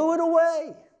 I blew it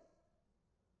away.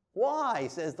 Why,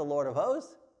 says the Lord of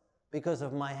hosts? Because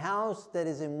of my house that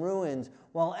is in ruins,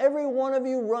 while every one of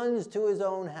you runs to his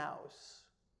own house.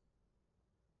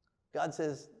 God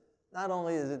says, not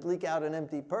only does it leak out an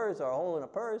empty purse or a hole in a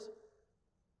purse,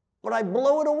 but I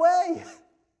blow it away.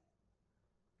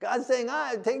 God's saying,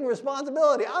 I'm taking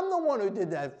responsibility. I'm the one who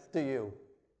did that to you.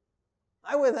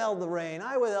 I withheld the rain.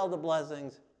 I withheld the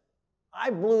blessings. I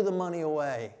blew the money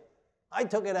away. I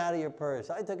took it out of your purse.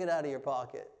 I took it out of your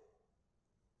pocket.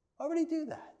 Why would he do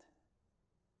that?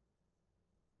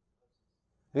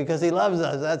 Because he loves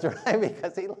us. That's right,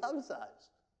 because he loves us.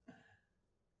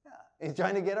 Yeah. He's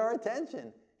trying to get our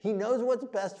attention. He knows what's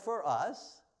best for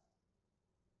us.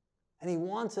 And he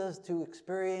wants us to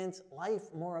experience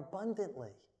life more abundantly.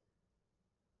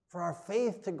 For our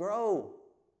faith to grow.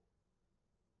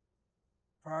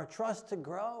 For our trust to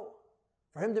grow.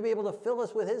 For him to be able to fill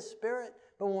us with his Spirit.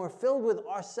 But when we're filled with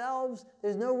ourselves,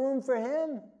 there's no room for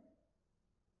him.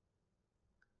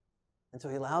 And so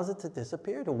he allows it to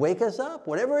disappear, to wake us up.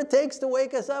 Whatever it takes to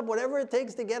wake us up, whatever it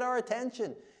takes to get our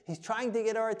attention. He's trying to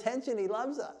get our attention. He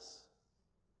loves us.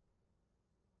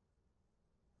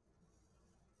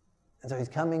 And so he's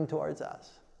coming towards us.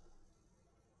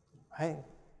 Right?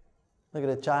 Look at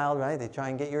a child, right? They try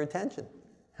and get your attention.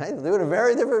 Right? They do it in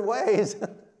very different ways. It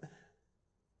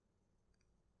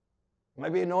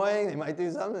might be annoying. They might do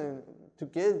something. Two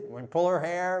kids, when pull her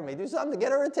hair, may do something to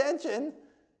get her attention.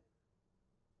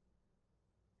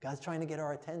 God's trying to get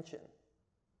our attention.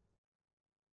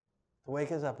 To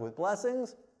wake us up with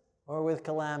blessings or with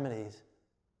calamities.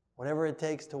 Whatever it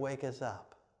takes to wake us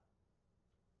up.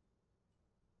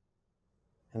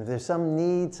 And if there's some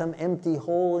need, some empty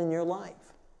hole in your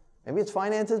life, maybe it's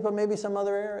finances, but maybe some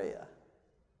other area.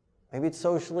 Maybe it's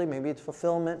socially, maybe it's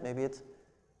fulfillment, maybe it's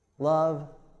love.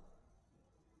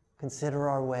 Consider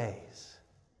our ways.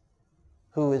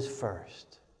 Who is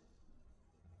first?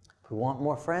 If we want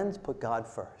more friends, put God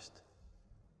first.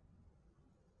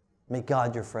 Make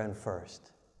God your friend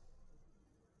first.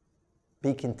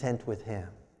 Be content with him.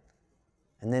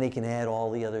 And then he can add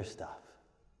all the other stuff.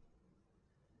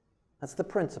 That's the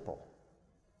principle.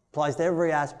 Applies to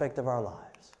every aspect of our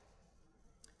lives.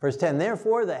 Verse 10,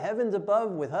 therefore the heavens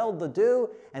above withheld the dew,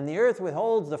 and the earth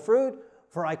withholds the fruit.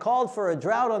 For I called for a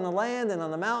drought on the land, and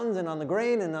on the mountains, and on the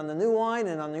grain, and on the new wine,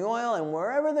 and on the oil, and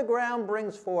wherever the ground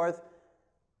brings forth,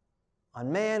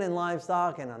 on man and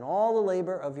livestock, and on all the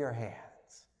labor of your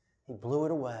hands. He blew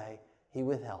it away. He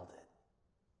withheld it.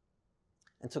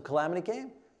 And so calamity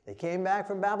came. They came back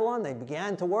from Babylon. They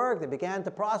began to work. They began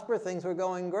to prosper. Things were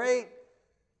going great.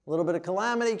 A little bit of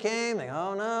calamity came. They,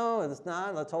 oh no, it's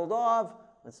not. Let's hold off.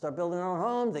 Let's start building our own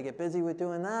homes. They get busy with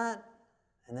doing that.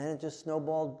 And then it just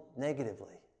snowballed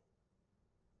negatively.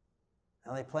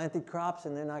 Now they planted crops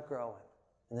and they're not growing.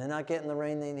 And they're not getting the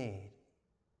rain they need.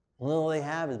 The little they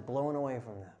have is blowing away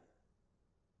from them.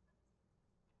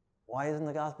 Why isn't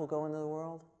the gospel going to the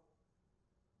world?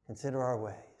 Consider our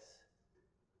ways.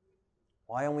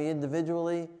 Why aren't we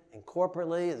individually and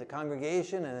corporately as a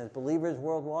congregation and as believers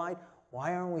worldwide,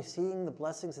 why aren't we seeing the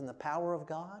blessings and the power of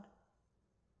God?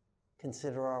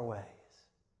 Consider our ways.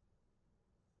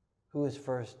 Who is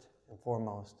first and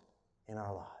foremost in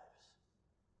our lives?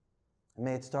 And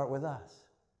may it start with us.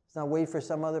 Let's not wait for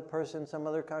some other person, some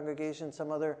other congregation,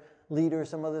 some other leader,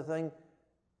 some other thing.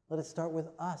 Let it start with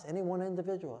us, any one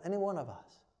individual, any one of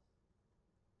us.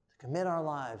 To commit our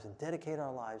lives and dedicate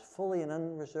our lives fully and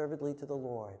unreservedly to the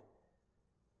Lord.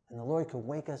 And the Lord can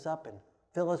wake us up and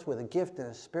fill us with a gift and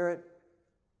a spirit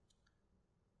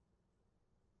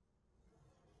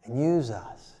and use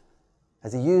us,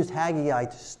 as he used Haggai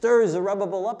to stir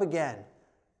Zerubbabel up again,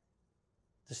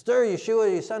 to stir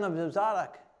Yeshua, the son of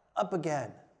Zadok, up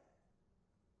again.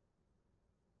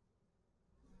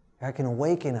 God can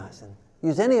awaken us and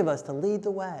use any of us to lead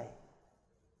the way.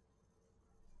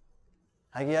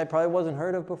 Haggai probably wasn't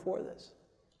heard of before this.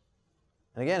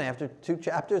 And again, after 2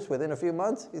 chapters, within a few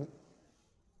months, he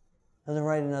doesn't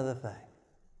write another thing.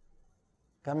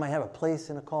 God might have a place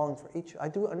and a calling for each.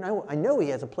 I know he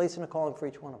has a place and a calling for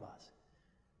each one of us.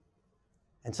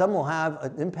 And some will have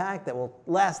an impact that will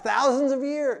last thousands of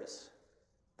years.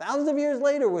 Thousands of years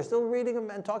later, we're still reading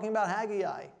and talking about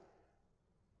Haggai.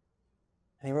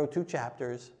 And he wrote 2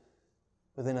 chapters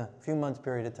within a few months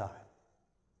period of time.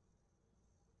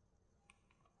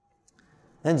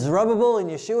 Then Zerubbabel and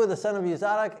Yeshua, the son of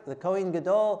Zadok, the Kohen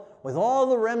Gadol, with all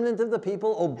the remnant of the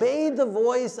people, obeyed the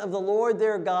voice of the Lord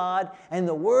their God and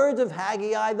the words of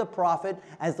Haggai the prophet,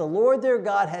 as the Lord their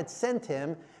God had sent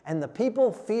him, and the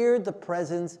people feared the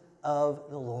presence of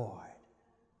the Lord.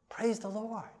 Praise the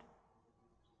Lord.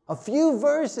 A few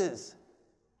verses,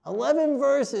 11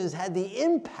 verses, had the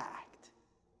impact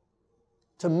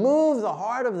to move the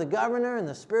heart of the governor and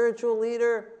the spiritual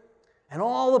leader and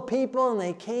all the people, and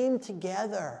they came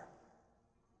together.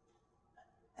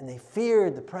 And they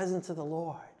feared the presence of the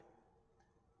Lord.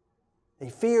 They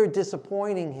feared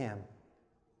disappointing him.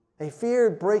 They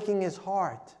feared breaking his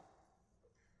heart.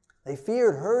 They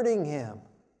feared hurting him,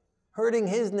 hurting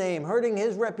his name, hurting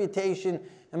his reputation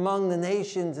among the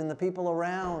nations and the people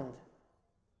around.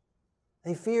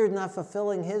 They feared not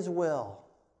fulfilling his will.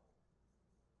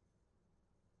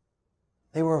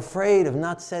 They were afraid of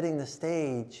not setting the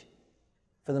stage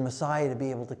for the Messiah to be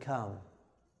able to come.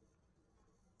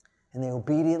 And they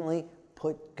obediently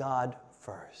put God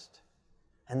first.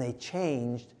 And they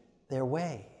changed their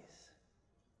ways.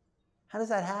 How does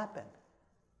that happen?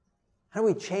 How do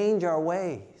we change our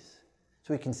ways?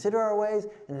 So we consider our ways,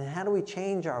 and then how do we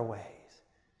change our ways?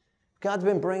 God's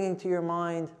been bringing to your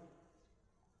mind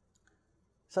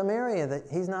some area that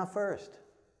he's not first.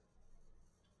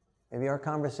 Maybe our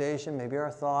conversation, maybe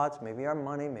our thoughts, maybe our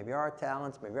money, maybe our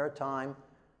talents, maybe our time.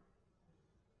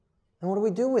 And what do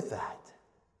we do with that?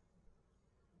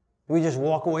 Do we just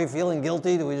walk away feeling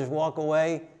guilty? Do we just walk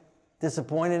away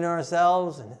disappointed in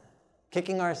ourselves and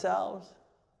kicking ourselves?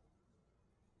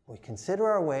 We consider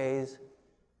our ways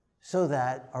so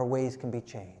that our ways can be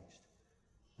changed.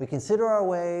 We consider our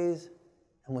ways,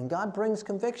 and when God brings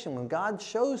conviction, when God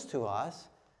shows to us,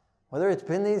 whether it's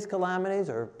been these calamities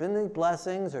or been these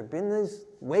blessings or been this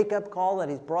wake-up call that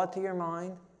he's brought to your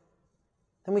mind,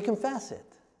 then we confess it.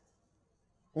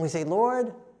 And we say,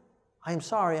 Lord, I'm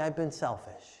sorry I've been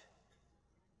selfish.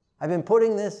 I've been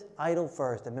putting this idol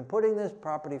first. I've been putting this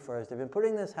property first. I've been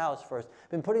putting this house first. I've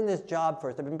been putting this job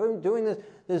first. I've been doing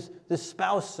this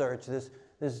spouse search,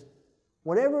 this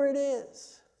whatever it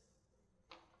is.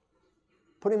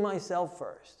 Putting myself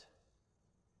first.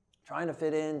 Trying to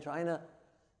fit in, trying to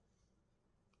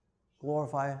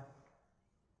glorify.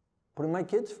 Putting my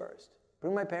kids first.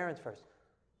 Putting my parents first.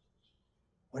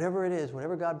 Whatever it is,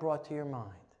 whatever God brought to your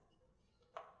mind.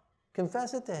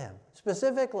 Confess it to him,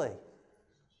 specifically.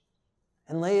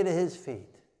 And lay it at his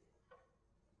feet.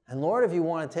 And Lord, if you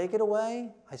want to take it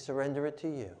away, I surrender it to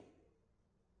you.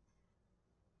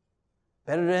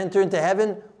 Better to enter into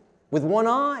heaven with one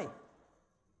eye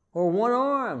or one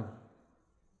arm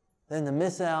than to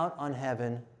miss out on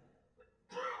heaven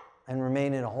and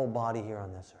remain in a whole body here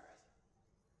on this earth.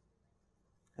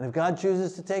 And if God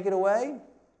chooses to take it away,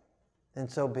 then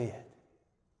so be it.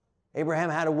 Abraham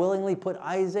had to willingly put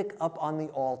Isaac up on the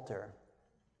altar.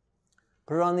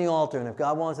 Put it on the altar, and if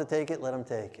God wants to take it, let him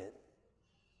take it.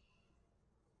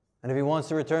 And if he wants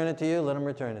to return it to you, let him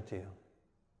return it to you.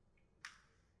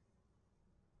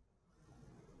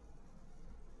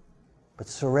 But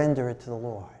surrender it to the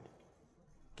Lord.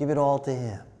 Give it all to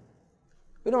him.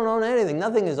 We don't own anything.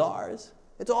 Nothing is ours.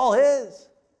 It's all his.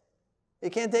 He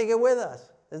can't take it with us.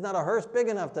 There's not a hearse big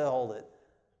enough to hold it.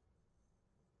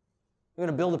 You're going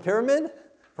to build a pyramid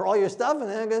for all your stuff, and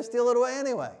then they're going to steal it away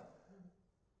anyway.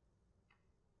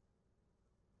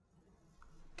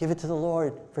 Give it to the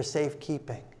Lord for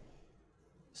safekeeping.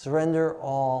 Surrender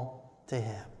all to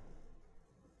him.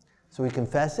 So we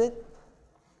confess it,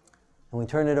 and we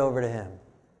turn it over to him.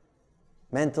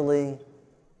 Mentally,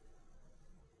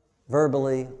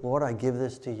 verbally, Lord, I give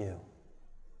this to you.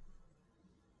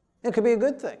 It could be a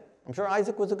good thing. I'm sure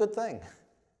Isaac was a good thing.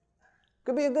 It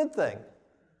could be a good thing.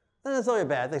 Not necessarily a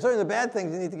bad thing. Certainly the bad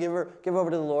things you need to give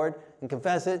over to the Lord and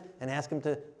confess it and ask him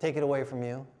to take it away from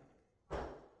you.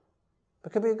 But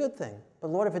it could be a good thing.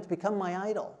 But Lord, if it's become my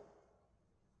idol,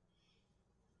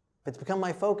 if it's become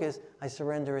my focus, I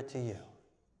surrender it to you.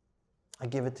 I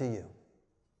give it to you.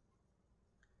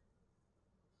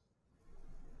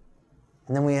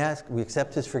 And then we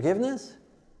accept his forgiveness,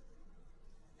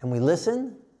 and we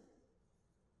listen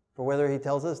for whether he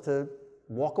tells us to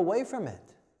walk away from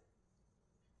it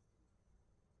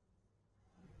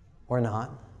or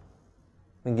not.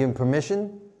 We can give him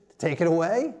permission to take it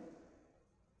away,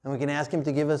 and we can ask him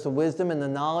to give us the wisdom and the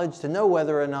knowledge to know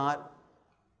whether or not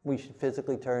we should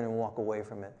physically turn and walk away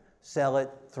from it. Sell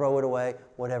it, throw it away,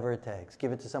 whatever it takes.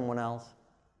 Give it to someone else.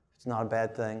 It's not a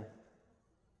bad thing.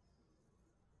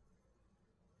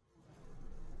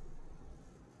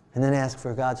 And then ask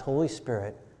for God's Holy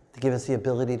Spirit to give us the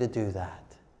ability to do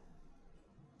that.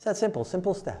 It's that simple,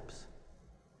 simple steps.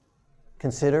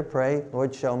 Consider, pray,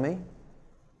 Lord, show me.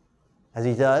 As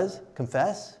he does,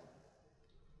 confess,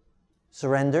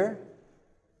 surrender,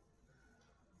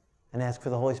 and ask for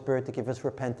the Holy Spirit to give us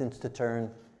repentance to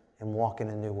turn and walk in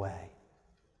a new way,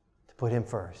 to put him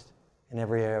first in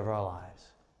every area of our lives.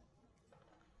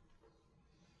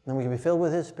 Then we can be filled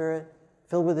with his Spirit,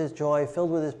 filled with his joy,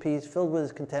 filled with his peace, filled with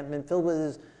his contentment, filled with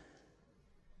his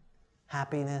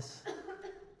happiness,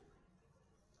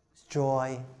 his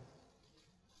joy,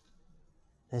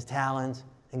 his talents,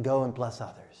 and go and bless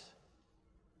others.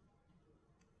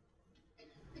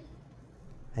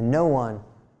 And no one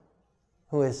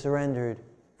who has surrendered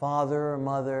father or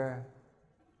mother,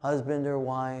 husband or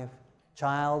wife,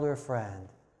 child or friend,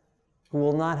 who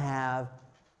will not have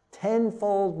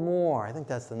tenfold more. I think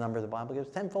that's the number the Bible gives.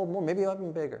 Tenfold more, maybe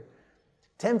even bigger.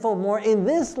 Tenfold more in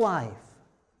this life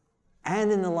and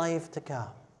in the life to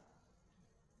come.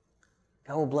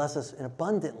 God will bless us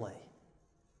abundantly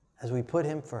as we put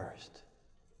him first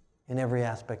in every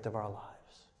aspect of our lives.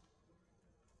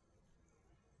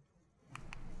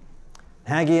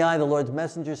 Haggai, the Lord's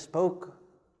messenger, spoke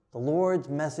the Lord's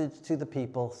message to the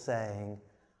people, saying,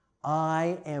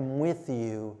 I am with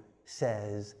you,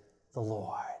 says the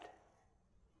Lord.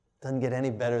 Doesn't get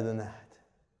any better than that.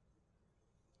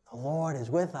 The Lord is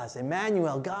with us.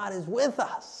 Emmanuel, God is with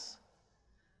us.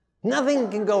 Nothing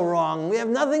can go wrong. We have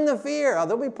nothing to fear.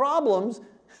 There'll be problems,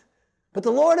 but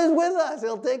the Lord is with us.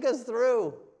 He'll take us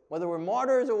through. Whether we're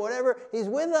martyrs or whatever, he's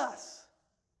with us.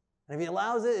 And if he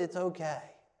allows it, it's okay.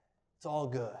 It's all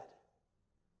good.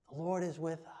 The Lord is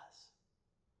with us.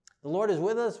 The Lord is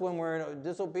with us when we're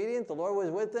disobedient. The Lord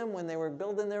was with them when they were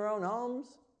building their own homes.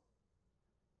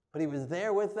 But he was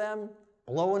there with them,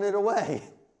 blowing it away.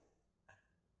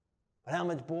 But how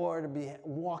much more to be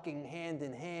walking hand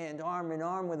in hand, arm in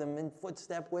arm with him, in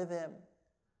footstep with him.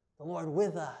 The Lord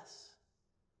with us,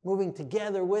 moving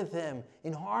together with him,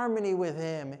 in harmony with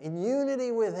him, in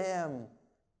unity with him.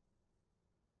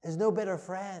 There's no better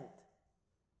friend.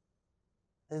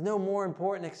 There's no more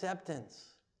important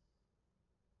acceptance.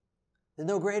 There's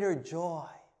no greater joy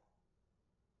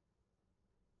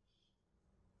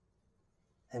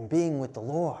than being with the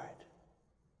Lord,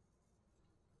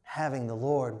 having the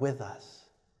Lord with us,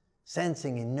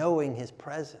 sensing and knowing his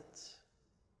presence.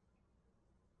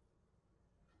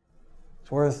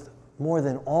 It's worth more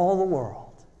than all the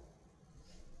world.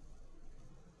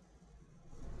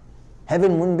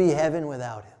 Heaven wouldn't be heaven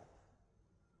without him.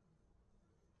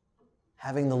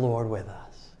 Having the Lord with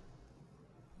us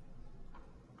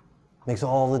makes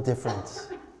all the difference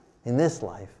in this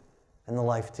life and the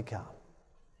life to come.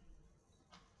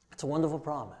 It's a wonderful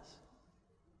promise.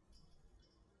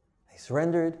 They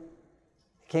surrendered,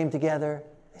 they came together,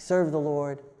 they served the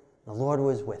Lord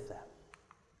was with them.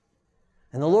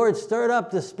 And the Lord stirred up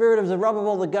the spirit of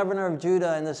Zerubbabel, the governor of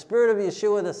Judah, and the spirit of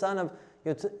Yeshua, the son of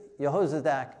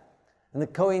Jehozadak, and the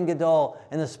Kohen Gadol,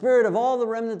 and the spirit of all the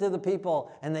remnant of the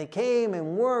people. And they came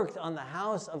and worked on the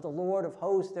house of the Lord of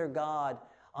hosts, their God,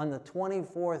 on the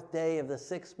 24th day of the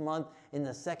 6th month in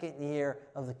the 2nd year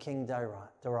of the king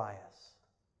Darius.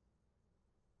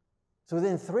 So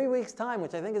within 3 weeks' time,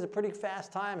 which I think is a pretty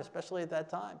fast time, especially at that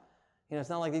time. It's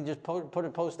not like they just put a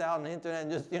post out on the internet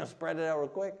and just spread it out real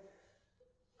quick.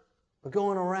 But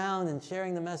going around and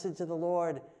sharing the message of the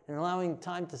Lord and allowing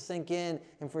time to sink in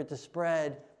and for it to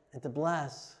spread and to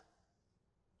bless.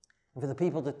 And for the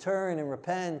people to turn and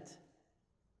repent.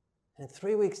 And in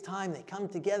 3 weeks' time, they come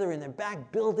together and they're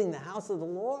back building the house of the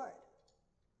Lord.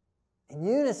 In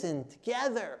unison,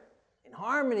 together, in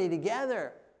harmony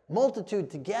together, multitude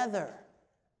together.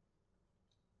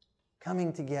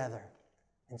 Coming together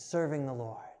and serving the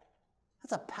Lord.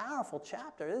 That's a powerful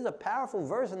chapter. This is a powerful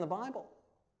verse in the Bible.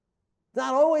 It's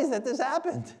not always that this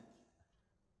happened.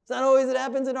 It's not always it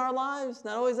happens in our lives. It's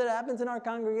not always that it happens in our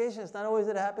congregation. It's not always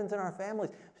that it happens in our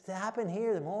families. But to happen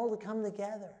here, them all to come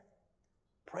together.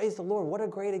 Praise the Lord. What a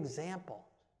great example.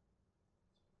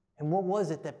 And what was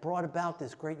it that brought about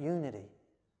this great unity?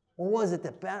 What was it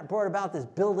that brought about this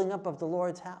building up of the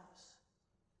Lord's house?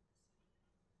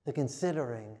 The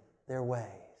considering their ways.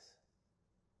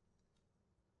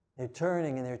 They're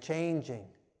turning and they're changing.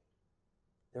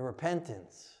 Their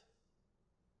repentance.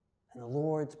 And the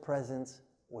Lord's presence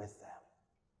with them.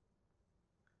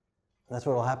 And that's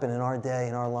what will happen in our day,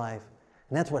 in our life.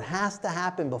 And that's what has to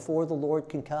happen before the Lord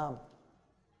can come.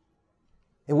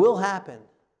 It will happen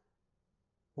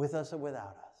with us or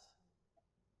without us.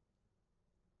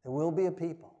 There will be a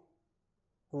people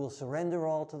who will surrender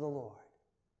all to the Lord,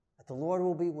 that the Lord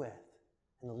will be with,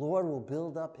 and the Lord will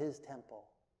build up his temple,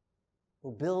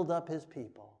 will build up his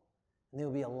people, and they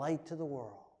will be a light to the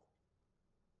world.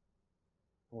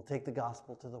 And we'll take the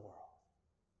gospel to the world.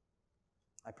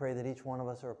 I pray that each one of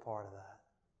us are a part of that.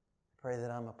 I pray that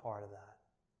I'm a part of that.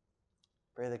 I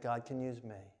pray that God can use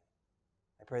me.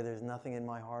 I pray there's nothing in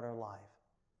my heart or life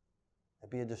that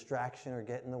be a distraction or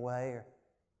get in the way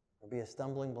or be a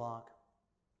stumbling block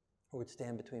or would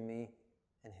stand between me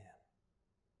and him.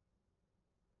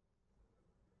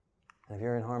 And if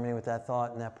you're in harmony with that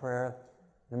thought and that prayer,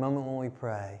 the moment when we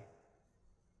pray,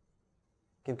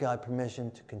 give God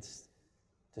permission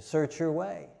to search your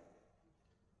way.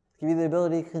 Give you the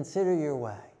ability to consider your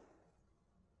way.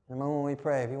 In the moment when we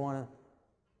pray, if you want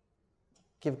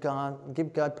to give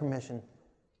God permission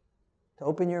to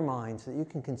open your mind so that you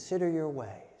can consider your ways.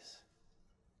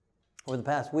 Over the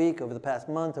past week, over the past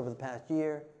month, over the past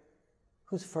year,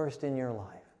 who's first in your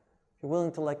life? If you're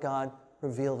willing to let God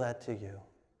reveal that to you.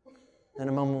 In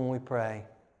a moment when we pray,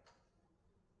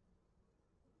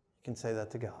 you can say that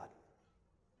to God.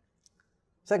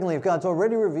 Secondly, if God's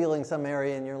already revealing some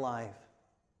area in your life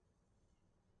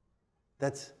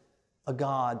that's a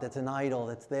God, that's an idol,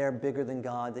 that's there bigger than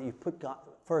God, that you've put God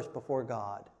first before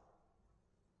God,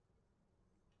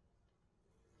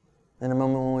 in a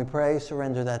moment when we pray,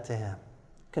 surrender that to him.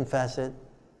 Confess it.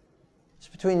 It's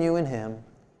between you and him.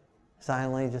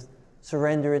 Silently just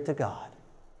surrender it to God.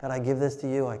 God, I give this to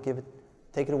you.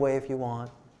 Take it away if you want.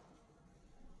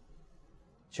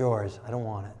 It's yours. I don't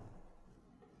want it.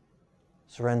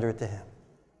 Surrender it to him.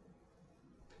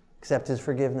 Accept his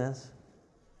forgiveness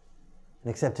and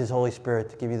accept his Holy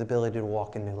Spirit to give you the ability to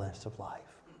walk in newness of life.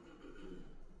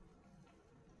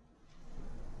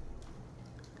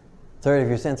 Third, if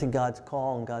you're sensing God's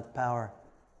call and God's power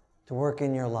to work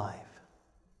in your life,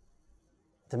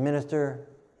 to minister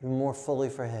even more fully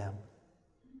for him,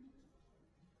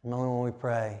 the moment when we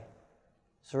pray,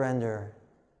 surrender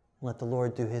and let the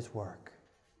Lord do his work.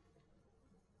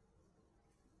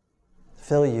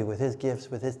 Fill you with his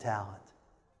gifts, with his talent,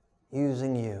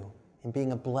 using you and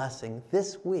being a blessing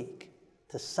this week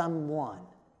to someone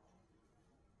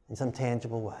in some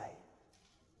tangible way.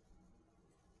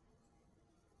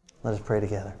 Let us pray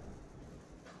together.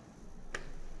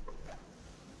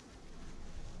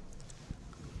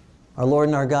 Our Lord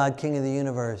and our God, King of the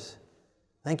universe,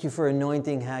 thank you for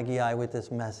anointing Haggai with this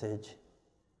message.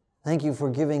 Thank you for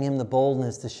giving him the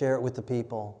boldness to share it with the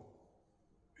people.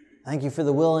 Thank you for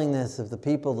the willingness of the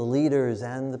people, the leaders,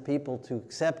 and the people to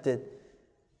accept it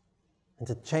and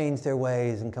to change their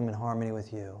ways and come in harmony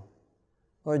with you.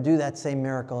 Lord, do that same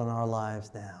miracle in our lives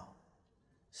now.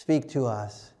 Speak to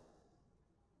us.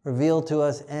 Reveal to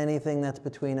us anything that's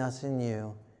between us and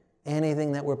you,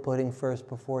 anything that we're putting first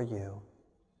before you.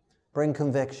 Bring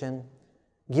conviction.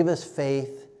 Give us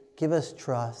faith. Give us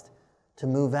trust to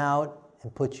move out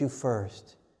and put you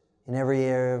first in every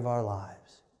area of our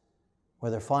lives,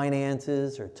 whether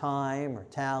finances or time or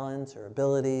talents or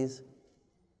abilities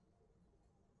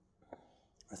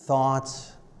or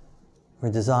thoughts or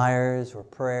desires or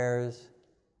prayers.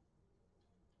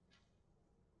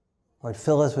 Lord,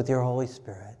 fill us with your Holy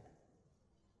Spirit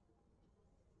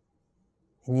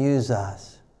and use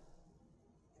us,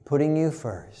 putting you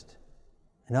first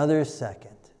and others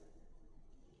second,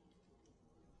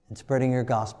 and spreading your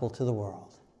gospel to the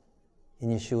world. In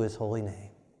Yeshua's holy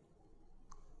name,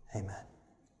 amen.